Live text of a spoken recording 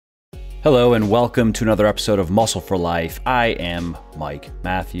Hello and welcome to another episode of Muscle for Life. I am Mike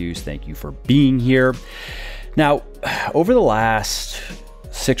Matthews. Thank you for being here. Now, over the last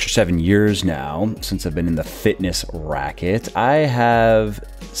 6 or 7 years now, since I've been in the fitness racket, I have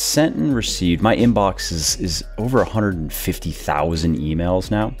sent and received, my inbox is over 150,000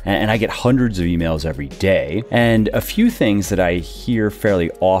 emails now, and I get hundreds of emails every day. And a few things that I hear fairly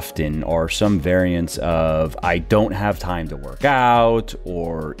often are some variants of, I don't have time to work out,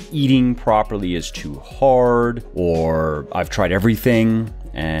 or eating properly is too hard, or I've tried everything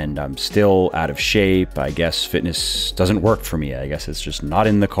and I'm still out of shape. I guess fitness doesn't work for me. I guess it's just not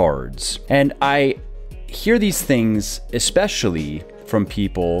in the cards. And I hear these things, especially from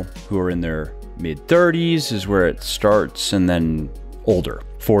people who are in their mid-30s is where it starts, and then older,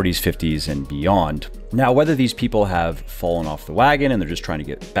 40s, 50s, and beyond. Now, whether these people have fallen off the wagon and they're just trying to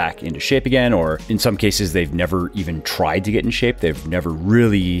get back into shape again, or in some cases, they've never even tried to get in shape, they've never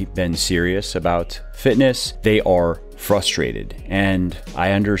really been serious about fitness, they are frustrated. And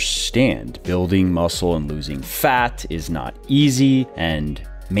I understand building muscle and losing fat is not easy, and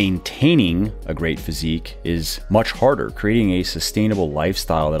maintaining a great physique is much harder. Creating a sustainable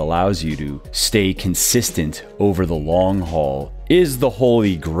lifestyle that allows you to stay consistent over the long haul is the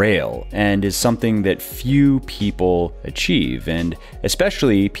holy grail, and is something that few people achieve, and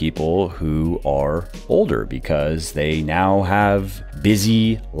especially people who are older, because they now have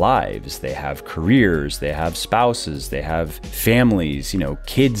busy lives, they have careers, they have spouses, they have families,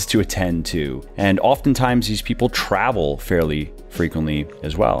 kids to attend to, and oftentimes these people travel fairly frequently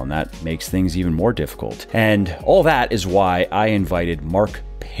as well, and that makes things even more difficult. And all that is why I invited Marc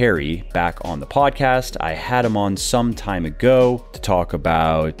Perry back on the podcast. I had him on some time ago to talk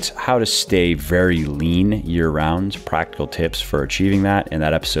about how to stay very lean year-round, practical tips for achieving that, and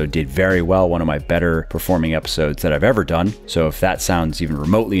that episode did very well, one of my better performing episodes that I've ever done. So if that sounds even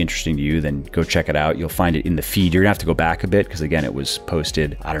remotely interesting to you, then go check it out. You'll find it in the feed. You're gonna have to go back a bit because, again, it was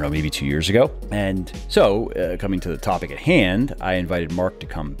posted, I don't know, maybe 2 years ago. And so coming to the topic at hand, I invited Marc to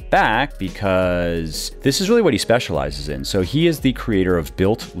come back because this is really what he specializes in. So he is the creator of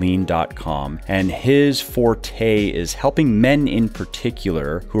builtlean.com, and his forte is helping men in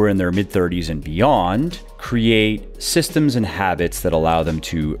particular who are in their mid-30s and beyond create systems and habits that allow them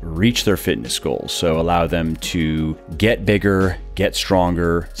to reach their fitness goals. So allow them to get bigger, get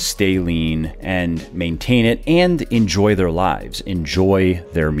stronger, stay lean, and maintain it, and enjoy their lives, enjoy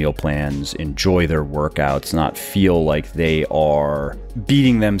their meal plans, enjoy their workouts, not feel like they are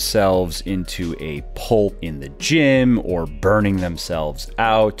beating themselves into a pulp in the gym or burning themselves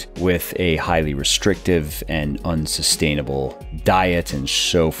out with a highly restrictive and unsustainable diet and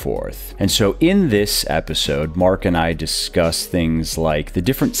so forth. And so in this episode, Marc and I discuss things like the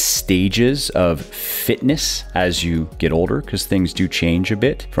different stages of fitness as you get older, because things do change a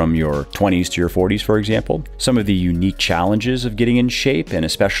bit from your 20s to your 40s, for example. Some of the unique challenges of getting in shape, and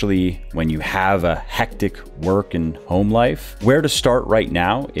especially when you have a hectic work and home life. Where to start right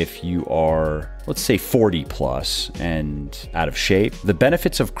now if you are, let's say, 40 plus and out of shape. The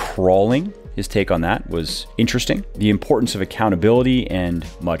benefits of crawling, his take on that was interesting. The importance of accountability, and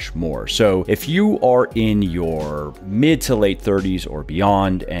much more. So if you are in your mid to late 30s or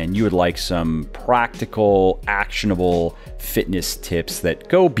beyond, and you would like some practical, actionable fitness tips that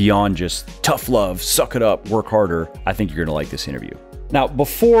go beyond just tough love, suck it up, work harder, I think you're gonna like this interview. Now,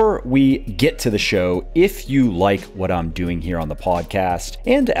 before we get to the show, if you like what I'm doing here on the podcast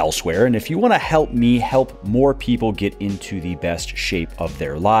and elsewhere, and if you want to help me help more people get into the best shape of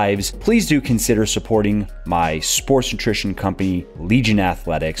their lives, please do consider supporting my sports nutrition company, Legion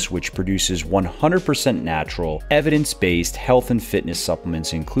Athletics, which produces 100% natural, evidence-based health and fitness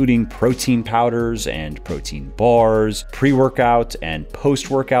supplements, including protein powders and protein bars, pre-workout and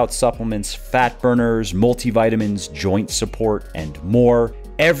post-workout supplements, fat burners, multivitamins, joint support, and more.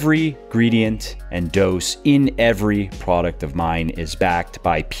 Every ingredient and dose in every product of mine is backed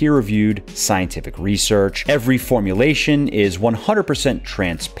by peer-reviewed scientific research. Every formulation is 100%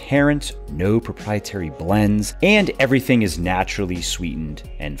 transparent, no proprietary blends, and everything is naturally sweetened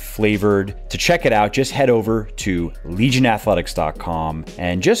and flavored. To check it out, just head over to legionathletics.com,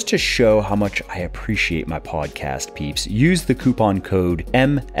 and just to show how much I appreciate my podcast peeps, use the coupon code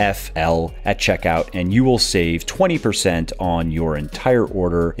MFL at checkout, and you will save 20% on your entire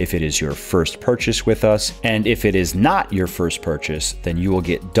order if it is your first purchase with us. And if it is not your first purchase, then you will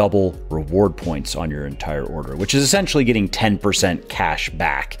get double reward points on your entire order, which is essentially getting 10% cash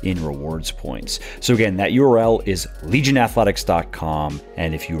back in rewards points. So again, that URL is legionathletics.com.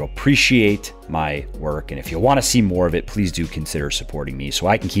 And if you appreciate my work, and if you want to see more of it, please do consider supporting me so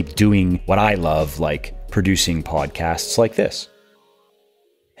I can keep doing what I love, like producing podcasts like this.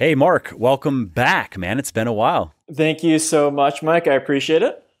 Hey, Mark, welcome back, man. It's been a while. Thank you so much, Mike. I appreciate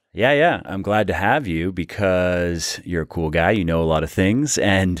it. Yeah. I'm glad to have you because you're a cool guy. You know a lot of things.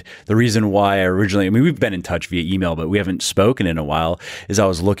 And the reason why we've been in touch via email, but we haven't spoken in a while, is I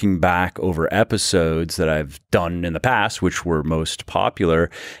was looking back over episodes that I've done in the past, which were most popular.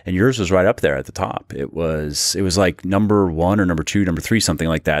 And yours was right up there at the top. It was like number 1 or number 2, number 3, something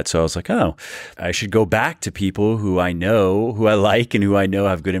like that. So I was like, oh, I should go back to people who I know, who I like, and who I know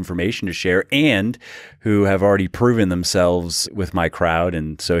have good information to share and who have already proven themselves with my crowd.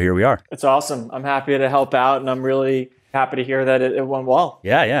 And so here we are. It's awesome. I'm happy to help out, and I'm really happy to hear that it went well.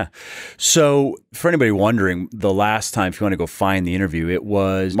 Yeah. So for anybody wondering, the last time, if you want to go find the interview, it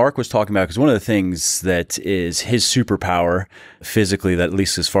was Mark was talking about, because one of the things that is his superpower physically, that at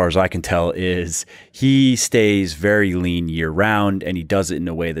least as far as I can tell, is he stays very lean year round, and he does it in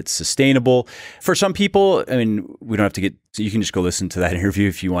a way that's sustainable. For some people, I mean, we don't have to get, you can just go listen to that interview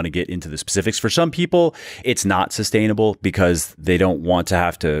if you want to get into the specifics. For some people, it's not sustainable because they don't want to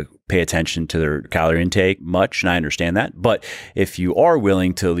have to pay attention to their calorie intake much, and I understand that. But if you are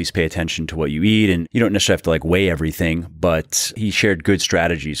willing to at least pay attention to what you eat, and you don't necessarily have to like weigh everything, but he shared good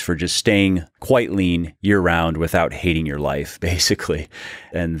strategies for just staying quite lean year round without hating your life, basically.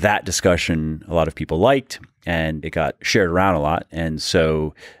 And that discussion a lot of people liked, and it got shared around a lot. And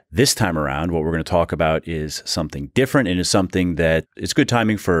so this time around, what we're going to talk about is something different, and is something that is good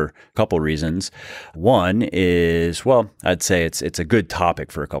timing for a couple of reasons. One is, well, I'd say it's a good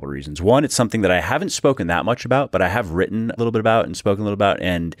topic for a couple of reasons. One, it's something that I haven't spoken that much about, but I have written a little bit about and spoken a little about.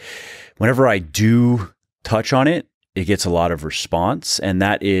 And whenever I do touch on it, it gets a lot of response, and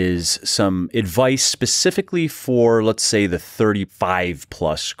that is some advice specifically for, let's say, the 35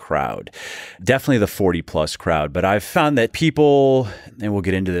 plus crowd, definitely the 40 plus crowd. But I've found that people, and we'll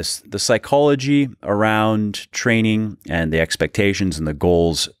get into this, the psychology around training and the expectations and the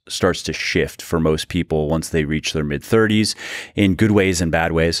goals starts to shift for most people once they reach their mid 30s, in good ways and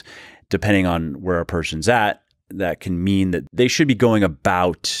bad ways, depending on where a person's at. That can mean that they should be going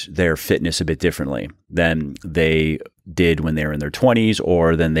about their fitness a bit differently than they did when they were in their 20s,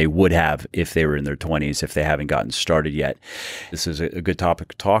 or than they would have if they were in their 20s, if they haven't gotten started yet. This is a good topic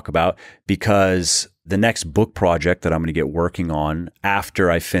to talk about, because the next book project that I'm going to get working on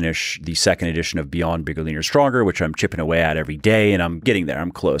after I finish the second edition of Beyond Bigger, Leaner, Stronger, which I'm chipping away at every day, and I'm getting there.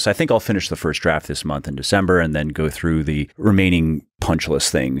 I'm close. I think I'll finish the first draft this month in December, and then go through the remaining punchless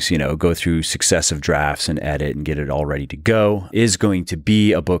things, go through successive drafts and edit and get it all ready to go, is going to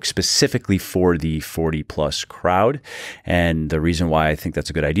be a book specifically for the 40 plus crowd. And the reason why I think that's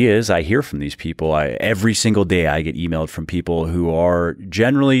a good idea is I hear from these people. Every single day I get emailed from people who are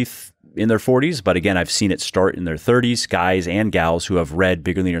generally in their 40s, but again, I've seen it start in their 30s, guys and gals who have read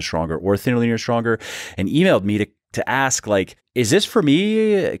Bigger, Leaner, Stronger or Thinner, Leaner, Stronger, and emailed me to ask, like, is this for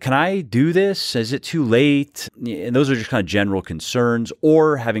me? Can I do this? Is it too late? And those are just kind of general concerns,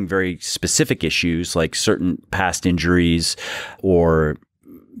 or having very specific issues like certain past injuries or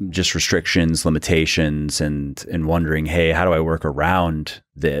just restrictions, limitations, and wondering, hey, how do I work around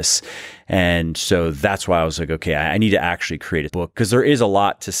this? And so that's why I was like, okay, I need to actually create a book, because there is a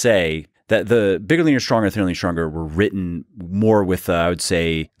lot to say. That the Bigger, Leaner, Stronger, Thinner, Leaner, Stronger were written more with, I would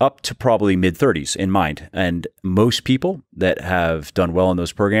say, up to probably mid-30s in mind. And most people that have done well in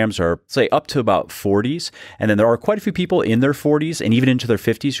those programs are, say, up to about 40s. And then there are quite a few people in their 40s and even into their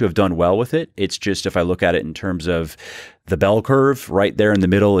 50s who have done well with it. It's just, if I look at it in terms of the bell curve, right there in the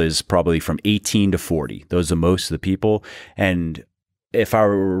middle is probably from 18 to 40. Those are most of the people. And if I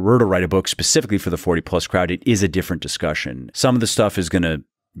were to write a book specifically for the 40 plus crowd, it is a different discussion. Some of the stuff is going to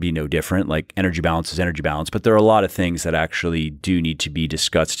be no different, like energy balance is energy balance, but there are a lot of things that actually do need to be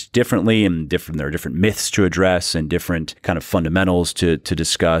discussed differently, and there are different myths to address and different kind of fundamentals to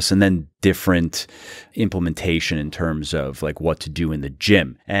discuss, and then different implementation in terms of like what to do in the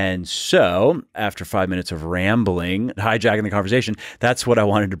gym. And so after 5 minutes of rambling, hijacking the conversation, that's what I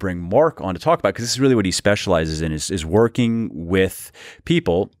wanted to bring Mark on to talk about, because this is really what he specializes in, is working with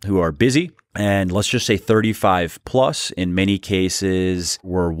people who are busy, and let's just say 35 plus. In many cases,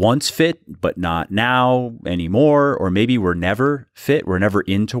 were once fit, but not now anymore, or maybe we're never fit, we're never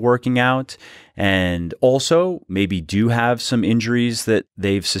into working out, and also maybe do have some injuries that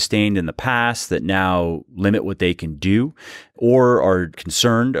they've sustained in the past that now limit what they can do, or are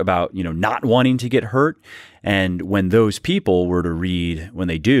concerned about, not wanting to get hurt. And when those people were to read, when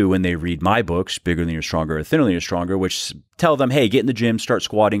they read my books, Bigger, Leaner, Stronger, or Thinner, Leaner, Stronger, which tell them, hey, get in the gym, start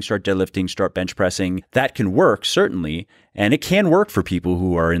squatting, start deadlifting, start bench pressing, that can work, certainly. And it can work for people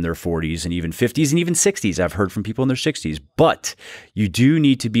who are in their 40s and even 50s and even 60s. I've heard from people in their 60s. But you do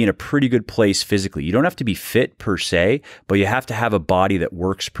need to be in a pretty good place physically. You don't have to be fit per se, but you have to have a body that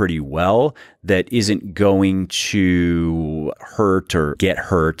works pretty well, that isn't going to hurt or get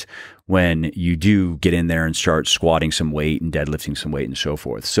hurt when you do get in there and start squatting some weight and deadlifting some weight and so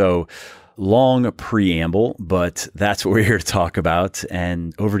forth. So long preamble, but that's what we're here to talk about.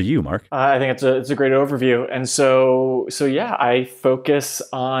 And over to you, Marc. I think it's a great overview. And so yeah, I focus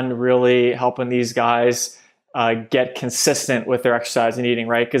on really helping these guys get consistent with their exercise and eating,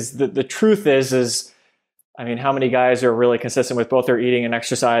 right? Because the truth is, I mean, how many guys are really consistent with both their eating and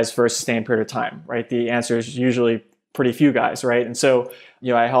exercise for a sustained period of time, right? The answer is usually pretty few guys, right? And so,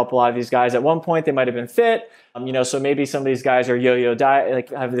 I help a lot of these guys. At one point, they might have been fit, so maybe some of these guys are yo-yo diet, like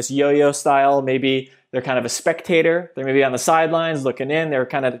have this yo-yo style. Maybe they're kind of a spectator. They're maybe on the sidelines looking in. They're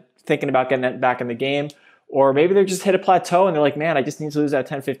kind of thinking about getting back in the game. Or maybe they're just hit a plateau and they're like, man, I just need to lose that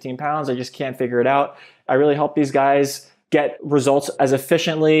 10, 15 pounds. I just can't figure it out. I really help these guys get results as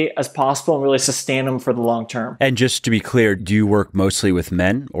efficiently as possible and really sustain them for the long term. And just to be clear, do you work mostly with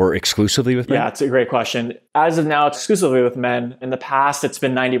men or exclusively with men? Yeah, it's a great question. As of now, it's exclusively with men. In the past, it's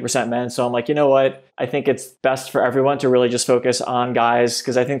been 90% men. So I'm like, you know what? I think it's best for everyone to really just focus on guys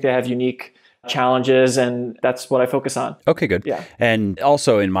because I think they have unique challenges and that's what I focus on. Okay, good. Yeah. And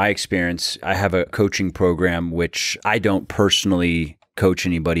also in my experience, I have a coaching program, which I don't personally coach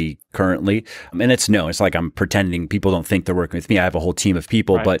anybody currently. And it's like I'm pretending people don't think they're working with me. I have a whole team of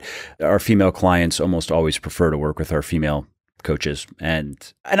people, right. But our female clients almost always prefer to work with our female coaches.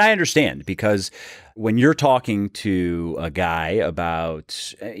 And I understand because when you're talking to a guy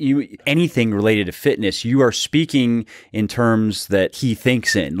about anything related to fitness, you are speaking in terms that he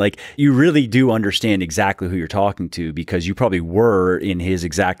thinks in. Like you really do understand exactly who you're talking to because you probably were in his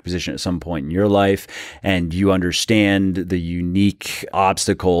exact position at some point in your life, and you understand the unique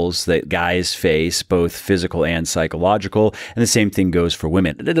obstacles that guys face, both physical and psychological. And the same thing goes for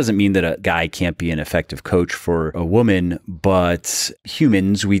women. That doesn't mean that a guy can't be an effective coach for a woman, but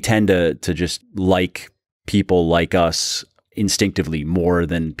humans, we tend to just like people like us instinctively more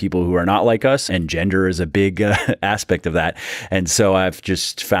than people who are not like us. And gender is a big aspect of that. And so I've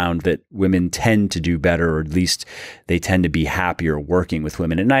just found that women tend to do better, or at least they tend to be happier working with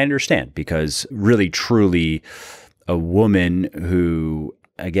women. And I understand because really, truly, a woman who,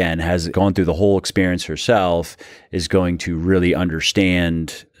 again, has gone through the whole experience herself is going to really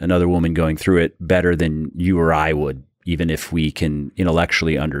understand another woman going through it better than you or I would, even if we can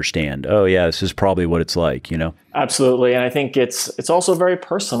intellectually understand, oh yeah, this is probably what it's like, Absolutely. And I think it's also very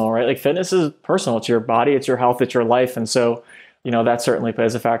personal, right? Like fitness is personal. It's your body, it's your health, it's your life. And so, that certainly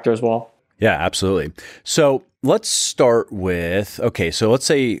plays a factor as well. Yeah, absolutely. So let's start with, so let's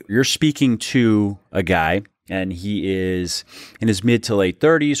say you're speaking to a guy and he is in his mid to late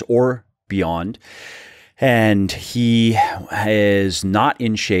 30s or beyond, and he is not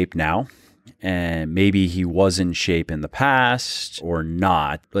in shape now. And maybe he was in shape in the past or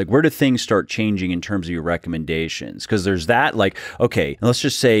not. Like, where do things start changing in terms of your recommendations? Because there's that, let's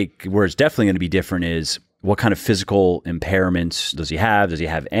just say where it's definitely going to be different is what kind of physical impairments does he have? Does he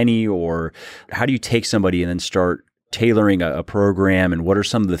have any? Or how do you take somebody and then start tailoring a program? And what are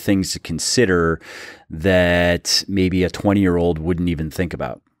some of the things to consider that maybe a 20-year-old wouldn't even think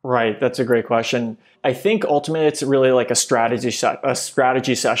about? Right. That's a great question. I think ultimately it's really like a strategy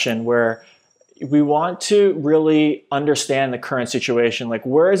session where we want to really understand the current situation. Like,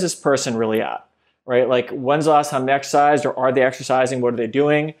 where is this person really at, right? Like, when's the last time they exercised, or are they exercising? What are they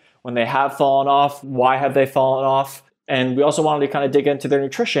doing? When they have fallen off, why have they fallen off? And we also wanted to kind of dig into their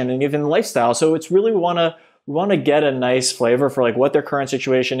nutrition and even lifestyle. So it's really we want to get a nice flavor for like what their current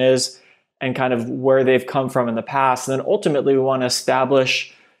situation is and kind of where they've come from in the past. And then ultimately we want to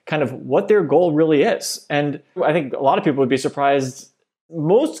establish kind of what their goal really is. And I think a lot of people would be surprised.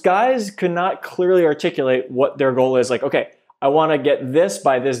 Most guys could not clearly articulate what their goal is. Like, okay, I want to get this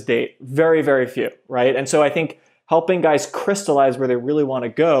by this date. Very, very few, right? And so I think helping guys crystallize where they really want to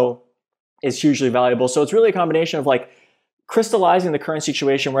go is hugely valuable. So it's really a combination of like crystallizing the current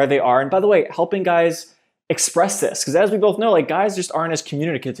situation where they are. And by the way, helping guys express this. Because as we both know, like guys just aren't as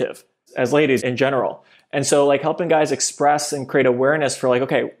communicative as ladies in general. And so like helping guys express and create awareness for like,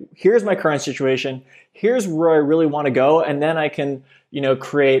 okay, here's my current situation. Here's where I really want to go. And then I can,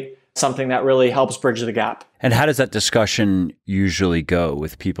 create something that really helps bridge the gap. And how does that discussion usually go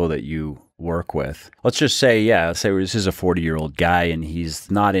with people that you work with? Let's just say, this is a 40-year-old guy and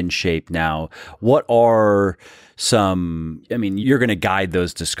he's not in shape now. What are you're going to guide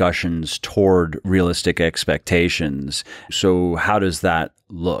those discussions toward realistic expectations. So how does that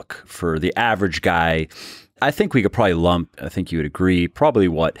look for the average guy I think we could probably lump, I think you would agree, probably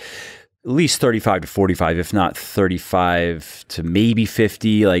at least 35 to 45, if not 35 to maybe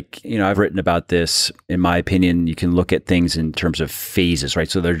 50. Like, I've written about this. In my opinion, you can look at things in terms of phases, right?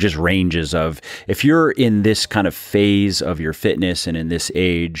 So they're just ranges of, if you're in this kind of phase of your fitness and in this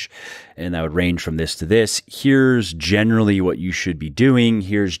age, and that would range from this to this, here's generally what you should be doing.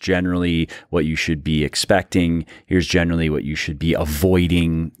 Here's generally what you should be expecting. Here's generally what you should be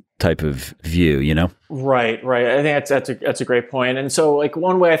avoiding, type of view, Right. I think that's a great point. And so like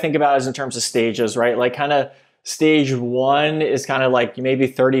one way I think about it is in terms of stages, right? Like kind of stage one is kind of like maybe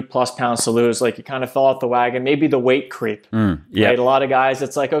 30 plus pounds to lose. Like you kind of fell off the wagon, maybe the weight creep, right? A lot of guys,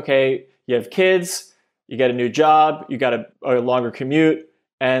 it's like, okay, you have kids, you get a new job, you got a longer commute.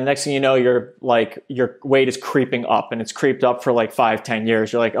 And next thing you know, your weight is creeping up, and it's creeped up for like 5-10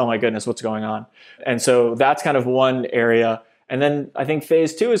 years. You're like, oh my goodness, what's going on? And so that's kind of one area. And then I think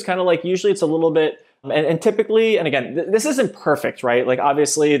phase two is kind of like, usually it's a little bit, and typically, and again, this isn't perfect, right? Like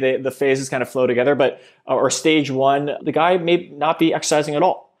obviously the phases kind of flow together, but, or stage one, the guy may not be exercising at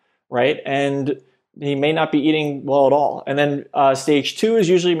all, right? And he may not be eating well at all. And then stage two is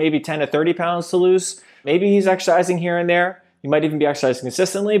usually maybe 10 to 30 pounds to lose. Maybe he's exercising here and there. He might even be exercising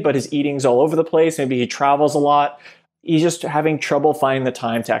consistently, but his eating's all over the place. Maybe he travels a lot. He's just having trouble finding the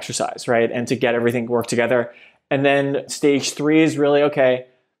time to exercise, right? And to get everything work together. And then stage three is really, okay,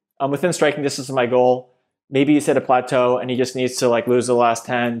 I'm within striking distance of my goal. Maybe he's hit a plateau and he just needs to like lose the last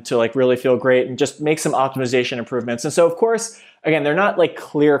 10 to like really feel great and just make some optimization improvements. And so of course, again, they're not like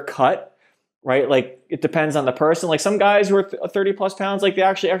clear cut, right? Like it depends on the person. Like some guys who are 30 plus pounds, like they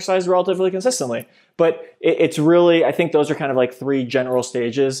actually exercise relatively consistently. But it's really, I think those are kind of like three general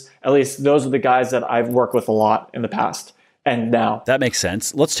stages. At least those are the guys that I've worked with a lot in the past. And now. That makes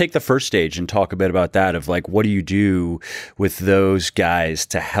sense. Let's take the first stage and talk a bit about that, of like, what do you do with those guys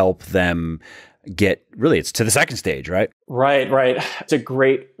to help them get, really, it's to the second stage, right? Right. It's a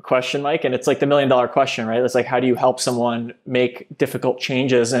great question, Mike. And it's like the $1 million question, right? It's like, how do you help someone make difficult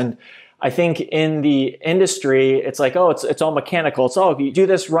changes? And I think in the industry, it's like, oh, it's all mechanical. It's all, you do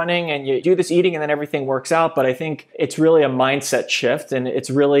this running and you do this eating and then everything works out. But I think it's really a mindset shift. And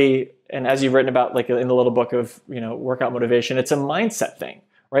it's really, and as you've written about like in the little book of, workout motivation, it's a mindset thing,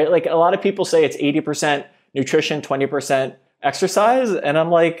 right? Like a lot of people say it's 80% nutrition, 20% exercise. And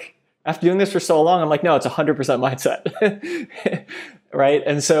I'm like, after doing this for so long, I'm like, no, it's 100% mindset, right?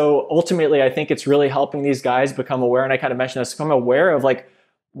 And so ultimately, I think it's really helping these guys become aware. And I kind of mentioned this, become aware of like,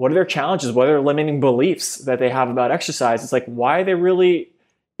 what are their challenges? What are their limiting beliefs that they have about exercise? It's like, why are they really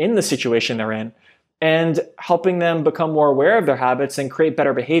in the situation they're in? And helping them become more aware of their habits and create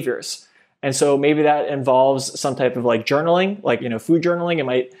better behaviors. And so maybe that involves some type of like journaling, like, food journaling. It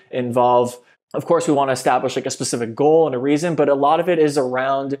might involve, of course, we want to establish like a specific goal and a reason, but a lot of it is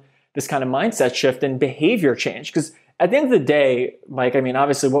around this kind of mindset shift and behavior change. Because at the end of the day, Mike,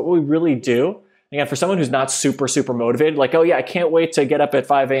 obviously what we really do, again, for someone who's not super, super motivated, like, oh yeah, I can't wait to get up at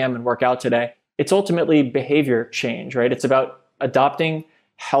 5 a.m. and work out today. It's ultimately behavior change, right? It's about adopting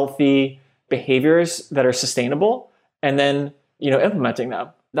healthy behaviors that are sustainable and then, implementing them.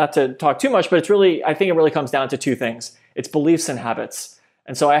 Not to talk too much, but it's really, I think it really comes down to two things. It's beliefs and habits.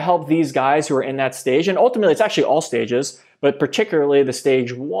 And so I help these guys who are in that stage, and ultimately it's actually all stages, but particularly the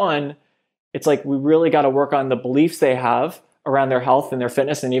stage one, it's like we really got to work on the beliefs they have around their health and their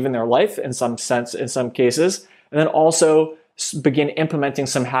fitness and even their life in some sense, in some cases, and then also begin implementing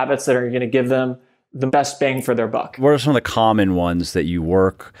some habits that are going to give them the best bang for their buck. What are some of the common ones that you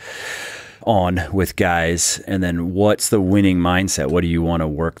work on with guys? And then what's the winning mindset? What do you want to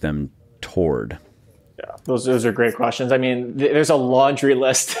work them toward? Yeah, those are great questions. There's a laundry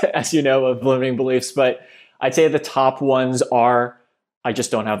list, as you know, of limiting beliefs, but I'd say the top ones are, I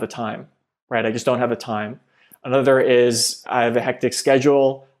just don't have the time, right? I just don't have the time. Another is, I have a hectic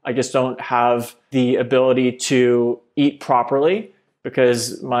schedule. I just don't have the ability to eat properly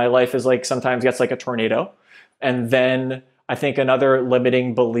because my life is like, sometimes gets like a tornado. And then I think another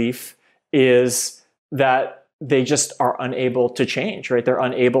limiting belief is that they just are unable to change, right? They're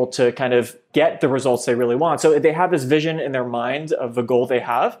unable to kind of get the results they really want. So they have this vision in their mind of the goal they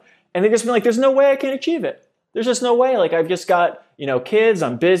have, and they just been like, there's no way I can achieve it. There's just no way. Like I've just got, kids,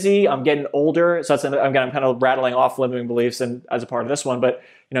 I'm busy, I'm getting older. So I'm kind of rattling off limiting beliefs and as a part of this one, but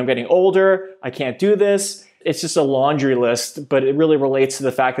I'm getting older, I can't do this. It's just a laundry list, but it really relates to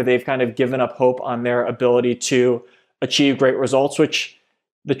the fact that they've kind of given up hope on their ability to achieve great results, which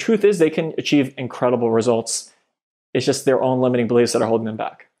the truth is they can achieve incredible results. It's just their own limiting beliefs that are holding them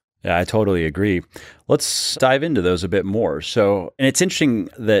back. Yeah, I totally agree. Let's dive into those a bit more. So, and it's interesting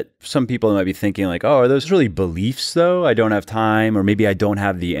that some people might be thinking like, oh, are those really beliefs though? I don't have time, or maybe I don't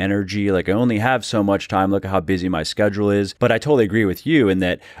have the energy. Like I only have so much time. Look at how busy my schedule is. But I totally agree with you in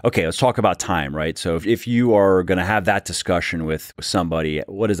that, okay, let's talk about time, right? So if you are going to have that discussion with somebody,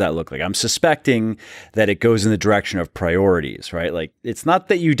 what does that look like? I'm suspecting that it goes in the direction of priorities, right? Like it's not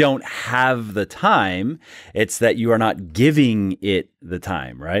that you don't have the time, it's that you are not giving it the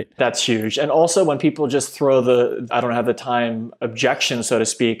time, right? That's huge. And also when people just throw the I don't have the time objection, so to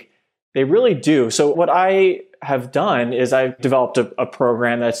speak, they really do. So what I have done is I've developed a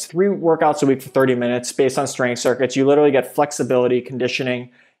program that's 3 workouts a week for 30 minutes based on strength circuits. You literally get flexibility,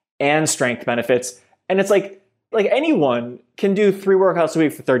 conditioning, and strength benefits. And it's like anyone can do 3 workouts a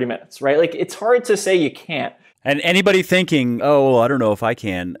week for 30 minutes, right? Like it's hard to say you can't. And anybody thinking, oh, well, I don't know if I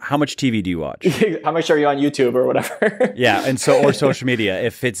can, how much TV do you watch? How much are you on YouTube or whatever? Yeah, and so, or social media.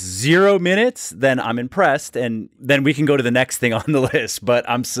 If it's 0 minutes, then I'm impressed, and then we can go to the next thing on the list. But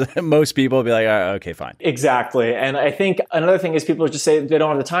most people will be like, okay, fine. Exactly. And I think another thing is people just say they don't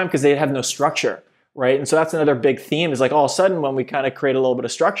have the time because they have no structure, right? And so that's another big theme is like all of a sudden when we kind of create a little bit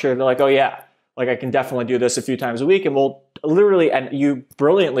of structure, they're like, oh yeah, like I can definitely do this a few times a week. And we'll literally, and you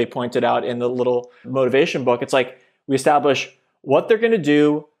brilliantly pointed out in the little motivation book, it's like we establish what they're going to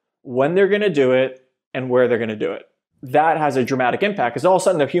do, when they're going to do it, and where they're going to do it. That has a dramatic impact because all of a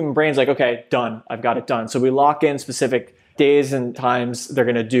sudden the human brain's like, okay, done. I've got it done. So we lock in specific days and times they're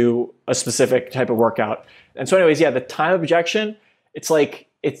going to do a specific type of workout. And so anyways, yeah, the time objection, it's like,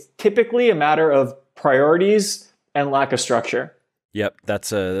 it's typically a matter of priorities and lack of structure. Yep,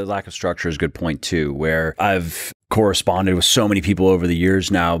 that's the lack of structure is a good point too, where I've corresponded with so many people over the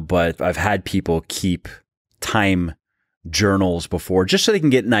years now, but I've had people keep time journals before just so they can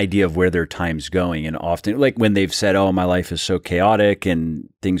get an idea of where their time's going. And often, like when they've said, oh, my life is so chaotic and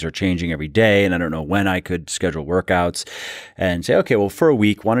things are changing every day and I don't know when I could schedule workouts, and say, okay, well, for a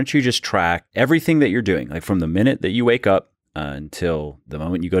week, why don't you just track everything that you're doing, like from the minute that you wake up until the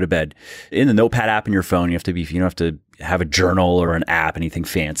moment you go to bed. In the Notepad app in your phone, you don't have to have a journal or an app, anything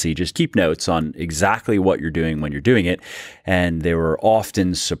fancy. Just keep notes on exactly what you're doing when you're doing it. And they were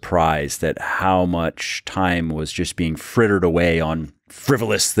often surprised at how much time was just being frittered away on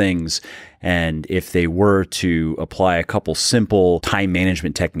frivolous things. And if they were to apply a couple simple time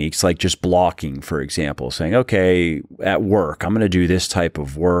management techniques, like just blocking, for example, saying, okay, at work, I'm going to do this type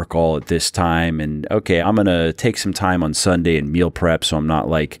of work all at this time. And okay, I'm going to take some time on Sunday and meal prep. So I'm not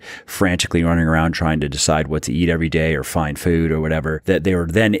like frantically running around trying to decide what to eat every day or find food or whatever, that they were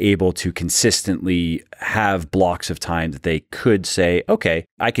then able to consistently have blocks of time that they could say, okay,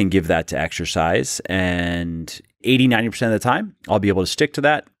 I can give that to exercise, and 80-90% of the time, I'll be able to stick to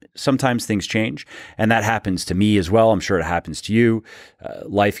that. Sometimes things change, and that happens to me as well. I'm sure it happens to you.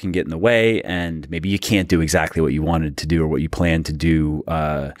 Life can get in the way, and maybe you can't do exactly what you wanted to do or what you planned to do.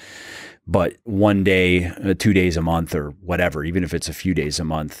 But one day, 2 days a month, or whatever, even if it's a few days a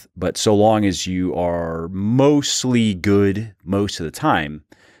month. But so long as you are mostly good most of the time,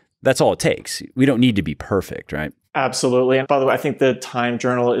 that's all it takes. We don't need to be perfect, right? Absolutely. And by the way, I think the time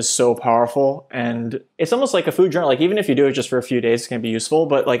journal is so powerful, and it's almost like a food journal. Like even if you do it just for a few days, it can be useful.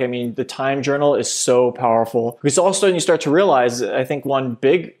 But like, I mean, the time journal is so powerful because all of a sudden you start to realize, I think one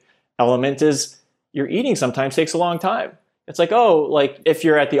big element is your eating sometimes takes a long time. It's like, oh, like if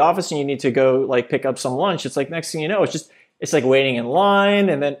you're at the office and you need to go like pick up some lunch, it's like next thing you know, it's like waiting in line.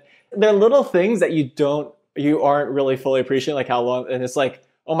 And then there are little things that you aren't really fully appreciating, like how long, and it's like,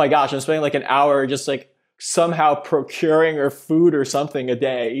 oh my gosh, I'm spending like an hour just like somehow procuring or food or something a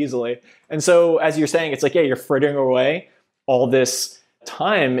day easily. And so as you're saying, it's like, yeah, you're frittering away all this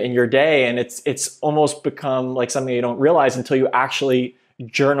time in your day. And it's almost become like something you don't realize until you actually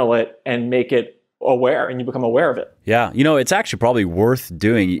journal it and make it aware, and you become aware of it. Yeah. It's actually probably worth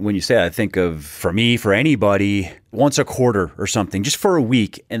doing. When you say that, I think of, for me, for anybody, once a quarter or something, just for a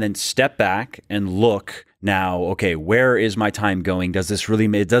week, and then step back and look now, okay, where is my time going? Does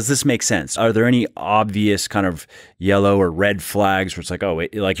this make sense? Are there any obvious kind of yellow or red flags where it's like, oh,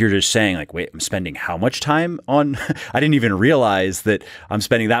 wait, like you're just saying like, wait, I'm spending how much time on, I didn't even realize that I'm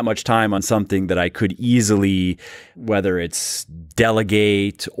spending that much time on something that I could easily, whether it's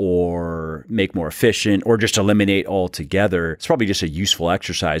delegate or make more efficient or just eliminate altogether. It's probably just a useful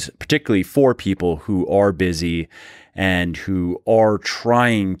exercise, particularly for people who are busy and who are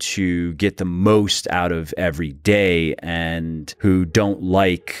trying to get the most out of every day and who don't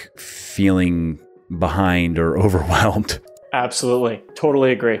like feeling behind or overwhelmed. Absolutely.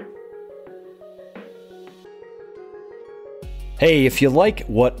 Totally agree. Hey, if you like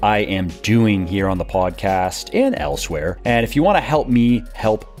what I am doing here on the podcast and elsewhere, and if you want to help me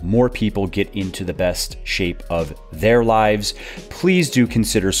help more people get into the best shape of their lives, please do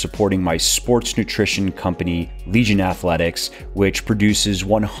consider supporting my sports nutrition company, Legion Athletics, which produces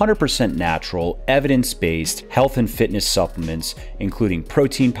 100% natural, evidence-based health and fitness supplements, including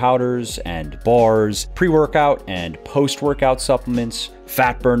protein powders and bars, pre-workout and post-workout supplements,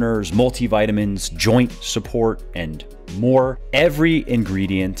 fat burners, multivitamins, joint support, and more. Every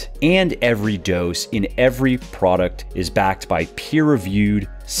ingredient and every dose in every product is backed by peer-reviewed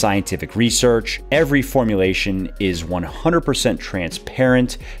scientific research. Every formulation is 100%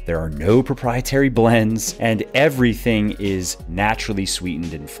 transparent. There are no proprietary blends, and everything is naturally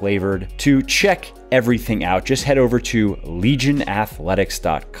sweetened and flavored. To check everything out, just head over to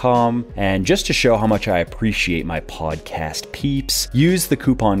legionathletics.com. And just to show how much I appreciate my podcast peeps, use the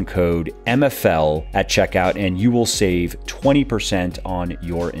coupon code MFL at checkout and you will save 20% on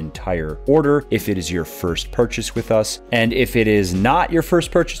your entire order if it is your first purchase with us. And if it is not your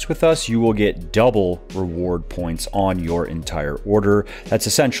first purchase with us, you will get double reward points on your entire order. That's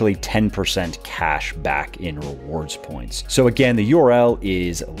essentially 10% cash back in rewards points. So again, the URL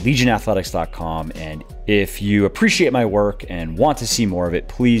is legionathletics.com. And if you appreciate my work and want to see more of it,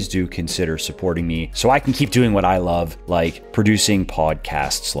 please do consider supporting me so I can keep doing what I love, like producing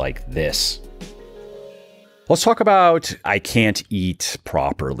podcasts like this. Let's talk about I can't eat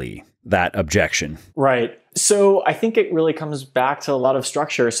properly, that objection. Right. So I think it really comes back to a lot of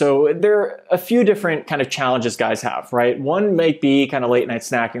structure. So there are a few different kind of challenges guys have, right? One might be kind of late night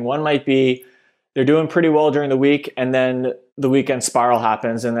snacking. One might be they're doing pretty well during the week and then the weekend spiral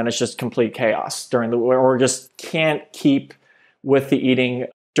happens and then it's just complete chaos or just can't keep with the eating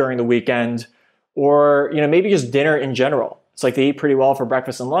during the weekend, or, maybe just dinner in general. It's like they eat pretty well for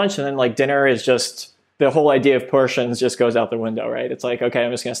breakfast and lunch, and then like dinner is just the whole idea of portions just goes out the window, right? It's like, okay,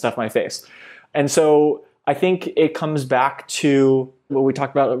 I'm just going to stuff my face. And so I think it comes back to what we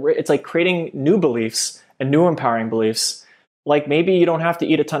talked about. It's like creating new beliefs and new empowering beliefs. Like maybe you don't have to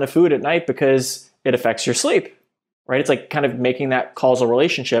eat a ton of food at night because it affects your sleep, right? It's like kind of making that causal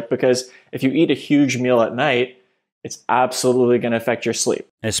relationship, because if you eat a huge meal at night, it's absolutely going to affect your sleep.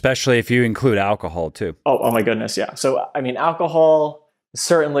 Especially if you include alcohol too. Oh my goodness, yeah. So, alcohol is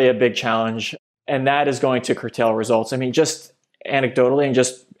certainly a big challenge, and that is going to curtail results. Just anecdotally and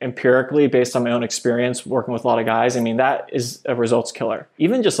just empirically, based on my own experience working with a lot of guys, that is a results killer.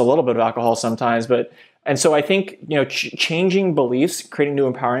 Even just a little bit of alcohol sometimes, and so I think, changing beliefs, creating new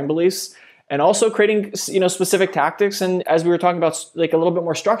empowering beliefs, and also creating, specific tactics. And as we were talking about, like a little bit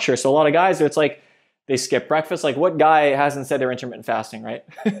more structure. So a lot of guys, it's like they skip breakfast. Like what guy hasn't said they're intermittent fasting, right?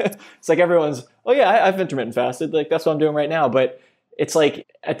 It's like everyone's, oh yeah, I've intermittent fasted. Like that's what I'm doing right now. But it's like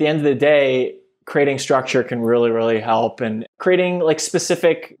at the end of the day, creating structure can really, really help. And creating like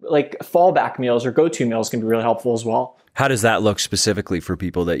specific like fallback meals or go-to meals can be really helpful as well. How does that look specifically for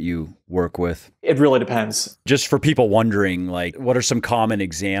people that you work with? It really depends. Just for people wondering, like, what are some common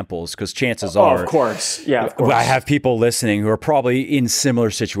examples? Because chances are, of course. Yeah, of course. I have people listening who are probably in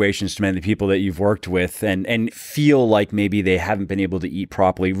similar situations to many of the people that you've worked with and feel like maybe they haven't been able to eat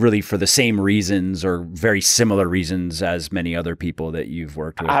properly, really for the same reasons or very similar reasons as many other people that you've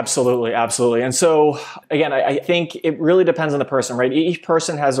worked with. Absolutely, absolutely. And so, again, I think it really depends on the person, right? Each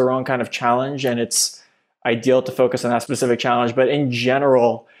person has their own kind of challenge, and it's ideal to focus on that specific challenge. But in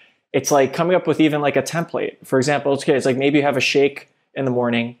general, it's like coming up with even like a template. For example, it's like maybe you have a shake in the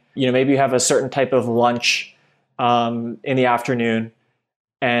morning, maybe you have a certain type of lunch in the afternoon.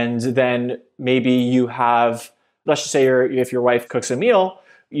 And then maybe you have, let's just say if your wife cooks a meal,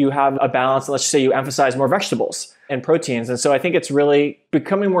 you have a balance. And let's just say you emphasize more vegetables and proteins. And so I think it's really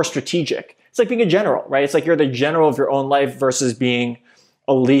becoming more strategic. It's like being a general, right? It's like you're the general of your own life versus being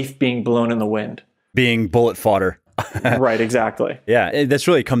a leaf being blown in the wind. Being bullet fodder. Right, exactly. Yeah, that's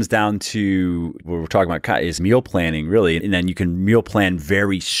really comes down to what we're talking about is meal planning, really. And then you can meal plan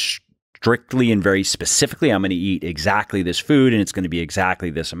very strictly and very specifically. I'm going to eat exactly this food and it's going to be exactly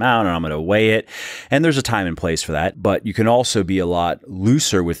this amount and I'm going to weigh it. And there's a time and place for that. But you can also be a lot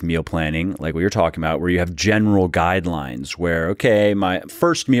looser with meal planning, like what you're talking about, where you have general guidelines where, okay, my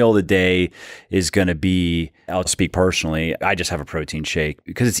first meal of the day is going to be, I'll speak personally, I just have a protein shake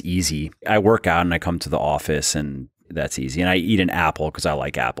because it's easy. I work out and I come to the office and that's easy. And I eat an apple because I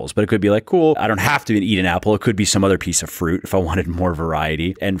like apples, but it could be like, cool, I don't have to eat an apple. It could be some other piece of fruit if I wanted more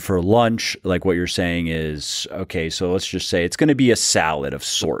variety. And for lunch, like what you're saying is, okay, so let's just say it's going to be a salad of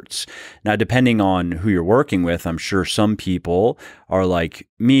sorts. Now, depending on who you're working with, I'm sure some people are like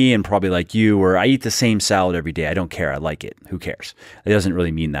me and probably like you, where I eat the same salad every day. I don't care. I like it. Who cares? It doesn't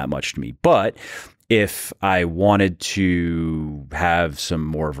really mean that much to me. But if I wanted to have some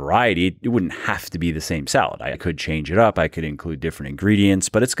more variety, it wouldn't have to be the same salad. I could change it up. I could include different ingredients,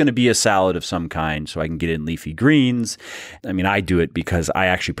 but it's going to be a salad of some kind so I can get in leafy greens. I mean, I do it because I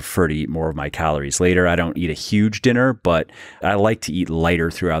actually prefer to eat more of my calories later. I don't eat a huge dinner, but I like to eat lighter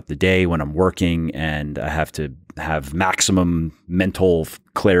throughout the day when I'm working and I have to have maximum mental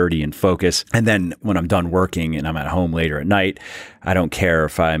clarity and focus. And then when I'm done working and I'm at home later at night, I don't care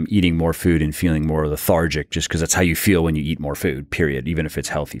if I'm eating more food and feeling more lethargic, just because that's how you feel when you eat more food, period, even if it's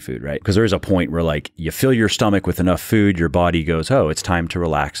healthy food, right? Because there is a point where like you fill your stomach with enough food, your body goes, oh, it's time to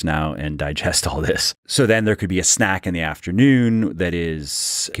relax now and digest all this. So then there could be a snack in the afternoon that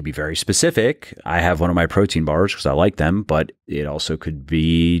could be very specific. I have one of my protein bars because I like them, but it also could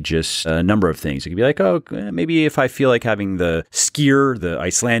be just a number of things. It could be like, oh, maybe if I feel like having the skyr, the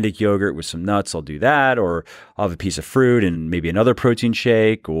Icelandic yogurt with some nuts, I'll do that. Or I'll have a piece of fruit and maybe another protein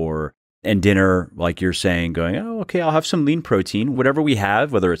shake, and dinner, like you're saying, going, oh, okay, I'll have some lean protein, whatever we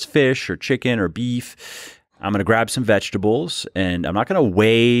have, whether it's fish or chicken or beef. I'm going to grab some vegetables and I'm not going to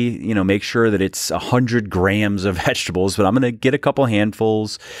weigh, make sure that it's 100 grams of vegetables, but I'm going to get a couple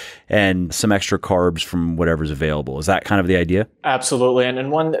handfuls and some extra carbs from whatever's available. Is that kind of the idea? Absolutely.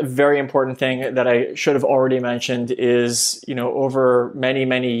 And one very important thing that I should have already mentioned is, over many,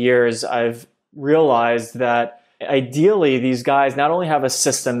 many years, I've realized that ideally these guys not only have a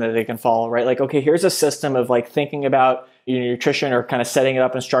system that they can follow, right? Like, okay, here's a system of like thinking about your nutrition or kind of setting it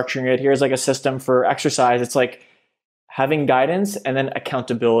up and structuring it. Here's like a system for exercise. It's like having guidance and then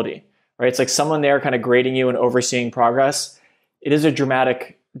accountability, right? It's like someone there kind of grading you and overseeing progress. It is a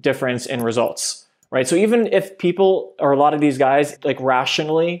dramatic difference in results, right? So even if people or a lot of these guys like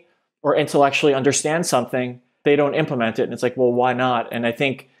rationally or intellectually understand something, they don't implement it. And it's like, well, why not? And I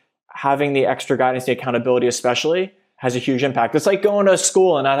think having the extra guidance, the accountability especially, has a huge impact. It's like going to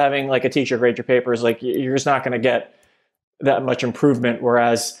school and not having like a teacher grade your papers. Like you're just not going to get that much improvement.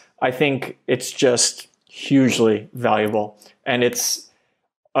 Whereas I think it's just hugely valuable. And it's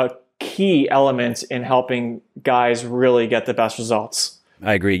a key element in helping guys really get the best results.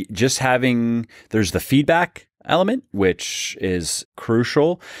 I agree. There's the feedback element, which is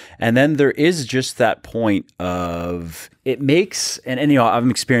crucial. And then there is just that point of it makes, and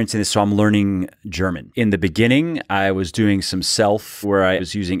I'm experiencing this, so I'm learning German. In the beginning, I was doing some where I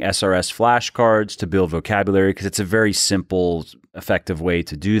was using SRS flashcards to build vocabulary because it's a very simple, effective way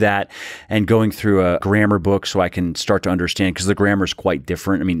to do that, and going through a grammar book so I can start to understand, because the grammar is quite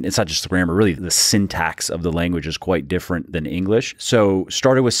different. I mean, it's not just the grammar, really the syntax of the language is quite different than English. So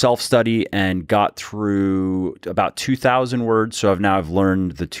started with self-study and got through about 2,000 words. So I've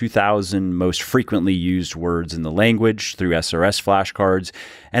learned the 2,000 most frequently used words in the language through SRS flashcards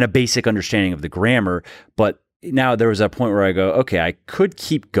and a basic understanding of the grammar. But now there was a point where I go, okay, I could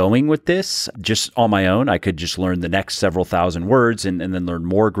keep going with this just on my own. I could just learn the next several thousand words and then learn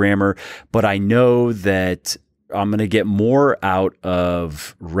more grammar. But I know that I'm going to get more out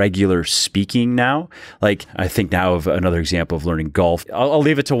of regular speaking now. Like I think now of another example of learning golf. I'll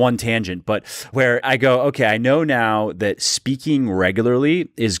leave it to one tangent, but where I go, okay, I know now that speaking regularly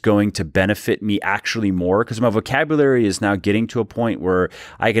is going to benefit me actually more because my vocabulary is now getting to a point where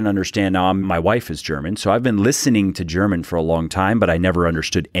I can understand now. My wife is German, so I've been listening to German for a long time, but I never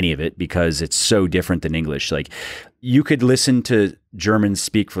understood any of it because it's so different than English. Like you could listen to German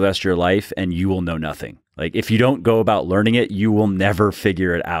speak for the rest of your life and you will know nothing. Like if you don't go about learning it, you will never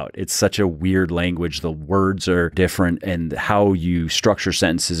figure it out. It's such a weird language. The words are different and how you structure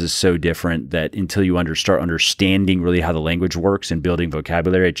sentences is so different that until you start understanding really how the language works and building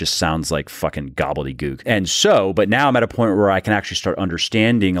vocabulary, it just sounds like fucking gobbledygook. And so, but now I'm at a point where I can actually start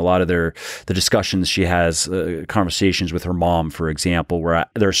understanding a lot of the discussions she has, conversations with her mom, for example, where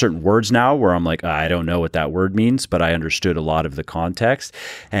there are certain words now where I'm like, I don't know what that word means, but I understood a lot of the context.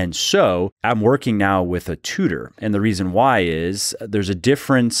 And so I'm working now with a tutor. And the reason why is there's a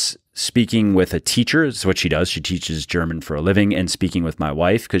difference speaking with a teacher. It's what she does. She teaches German for a living, and speaking with my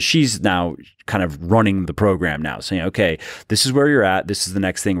wife, because she's now kind of running the program now, saying, okay, this is where you're at. This is the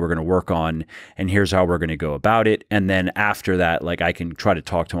next thing we're going to work on. And here's how we're going to go about it. And then after that, like I can try to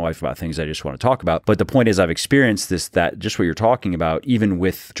talk to my wife about things I just want to talk about. But the point is I've experienced that just what you're talking about, even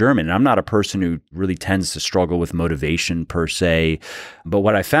with German. And I'm not a person who really tends to struggle with motivation per se. But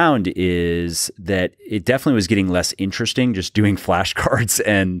what I found is that it definitely was getting less interesting just doing flashcards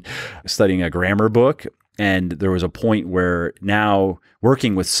and studying a grammar book. And there was a point where now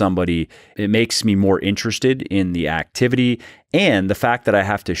working with somebody, it makes me more interested in the activity and the fact that I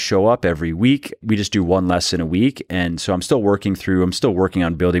have to show up every week. We just do one lesson a week. And so I'm still working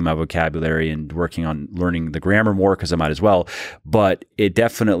on building my vocabulary and working on learning the grammar more because I might as well. But it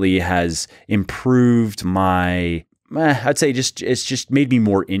definitely has improved my I'd say it's just made me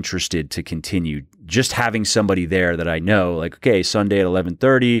more interested to continue. Just having somebody there that I know, like, okay, Sunday at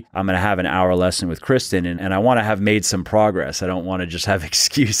 11:30, I'm going to have an hour lesson with Kristen, and I want to have made some progress. I don't want to just have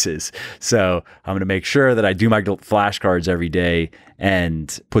excuses. So I'm going to make sure that I do my flashcards every day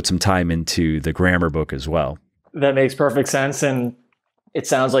and put some time into the grammar book as well. That makes perfect sense. And it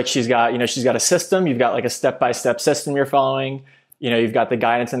sounds like she's got a system. You've got like a step-by-step system you're following. You've got the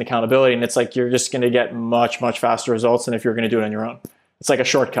guidance and accountability, and it's like you're just going to get much, much faster results than if you're going to do it on your own. It's like a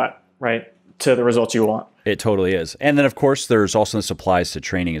shortcut, right, to the results you want. It totally is. And then, of course, there's also this applies to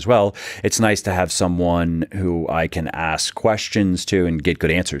training as well. It's nice to have someone who I can ask questions to and get good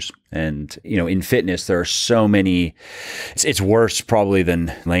answers. And, in fitness, there are so many, it's worse probably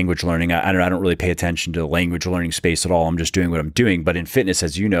than language learning. I don't really pay attention to the language learning space at all. I'm just doing what I'm doing. But in fitness,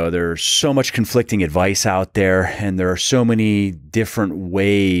 as you know, there's so much conflicting advice out there, and there are so many different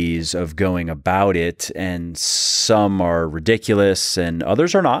ways of going about it. And some are ridiculous and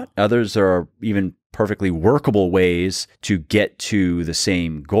others are not. Others are even perfectly workable ways to get to the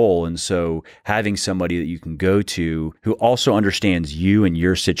same goal. And so having somebody that you can go to who also understands you and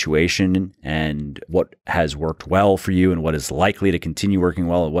your situation and what has worked well for you and what is likely to continue working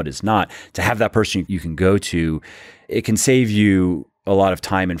well and what is not, to have that person you can go to, it can save you a lot of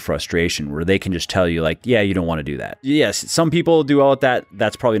time and frustration where they can just tell you like, yeah, you don't want to do that. Yes, some people do all of that.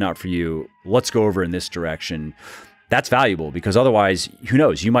 That's probably not for you. Let's go over in this direction. That's valuable because otherwise, who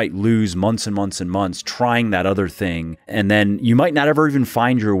knows, you might lose months and months and months trying that other thing. And then you might not ever even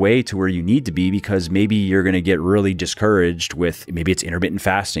find your way to where you need to be because maybe you're going to get really discouraged with, maybe it's intermittent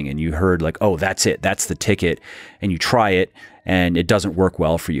fasting and you heard like, oh, that's it. That's the ticket. And you try it and it doesn't work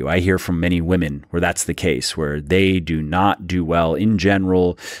well for you. I hear from many women where that's the case, where they do not do well in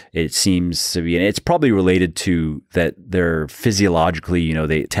general. It seems to be, and it's probably related to that they're physiologically,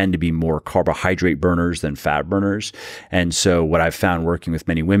 they tend to be more carbohydrate burners than fat burners. And so what I've found working with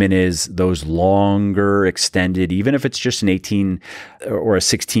many women is those longer extended, even if it's just an 18 or a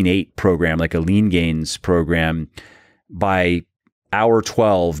 16-8 program, like a lean gains program, by hour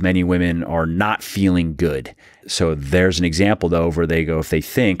 12, many women are not feeling good. So there's an example though, where they go, if they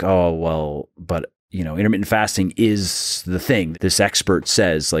think, oh, well, but intermittent fasting is the thing. This expert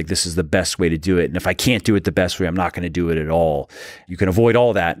says like, this is the best way to do it. And if I can't do it the best way, I'm not going to do it at all. You can avoid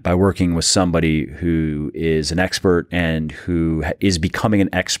all that by working with somebody who is an expert and who is becoming an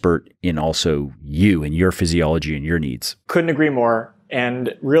expert in also you and your physiology and your needs. Couldn't agree more.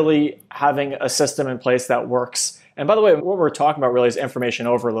 And really having a system in place that works. And by the way, what we're talking about really is information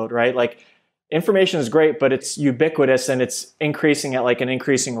overload, right? Like information is great, but it's ubiquitous and it's increasing at like an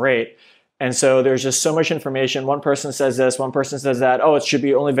increasing rate. And so there's just so much information. One person says this, one person says that. Oh, it should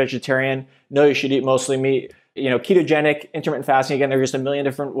be only vegetarian. No, you should eat mostly meat. Ketogenic, intermittent fasting. Again, there's just a million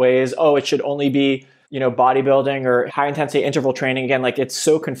different ways. Oh, it should only be, bodybuilding or high intensity interval training. Again, like it's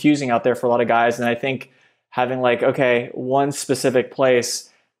so confusing out there for a lot of guys. And I think having like, okay, one specific place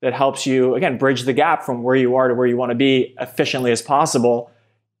that helps you, again, bridge the gap from where you are to where you want to be efficiently as possible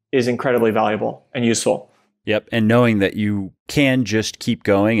is incredibly valuable and useful. Yep. And knowing that you can just keep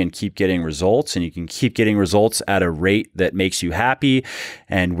going and keep getting results, and you can keep getting results at a rate that makes you happy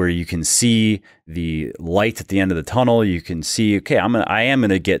and where you can see the light at the end of the tunnel. You can see, okay, I am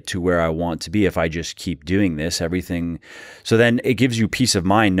going to get to where I want to be if I just keep doing this, everything. So then it gives you peace of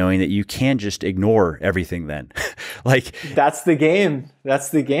mind knowing that you can just ignore everything then. Like that's the game. That's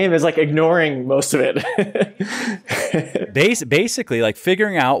the game, is like ignoring most of it. Basically like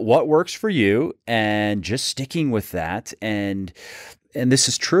figuring out what works for you and just sticking with that. And this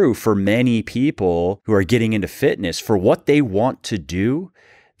is true for many people who are getting into fitness. For what they want to do,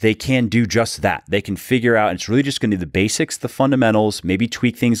 they can do just that. They can figure out, and it's really just going to be the basics, the fundamentals, maybe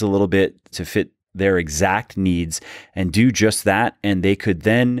tweak things a little bit to fit their exact needs and do just that. And they could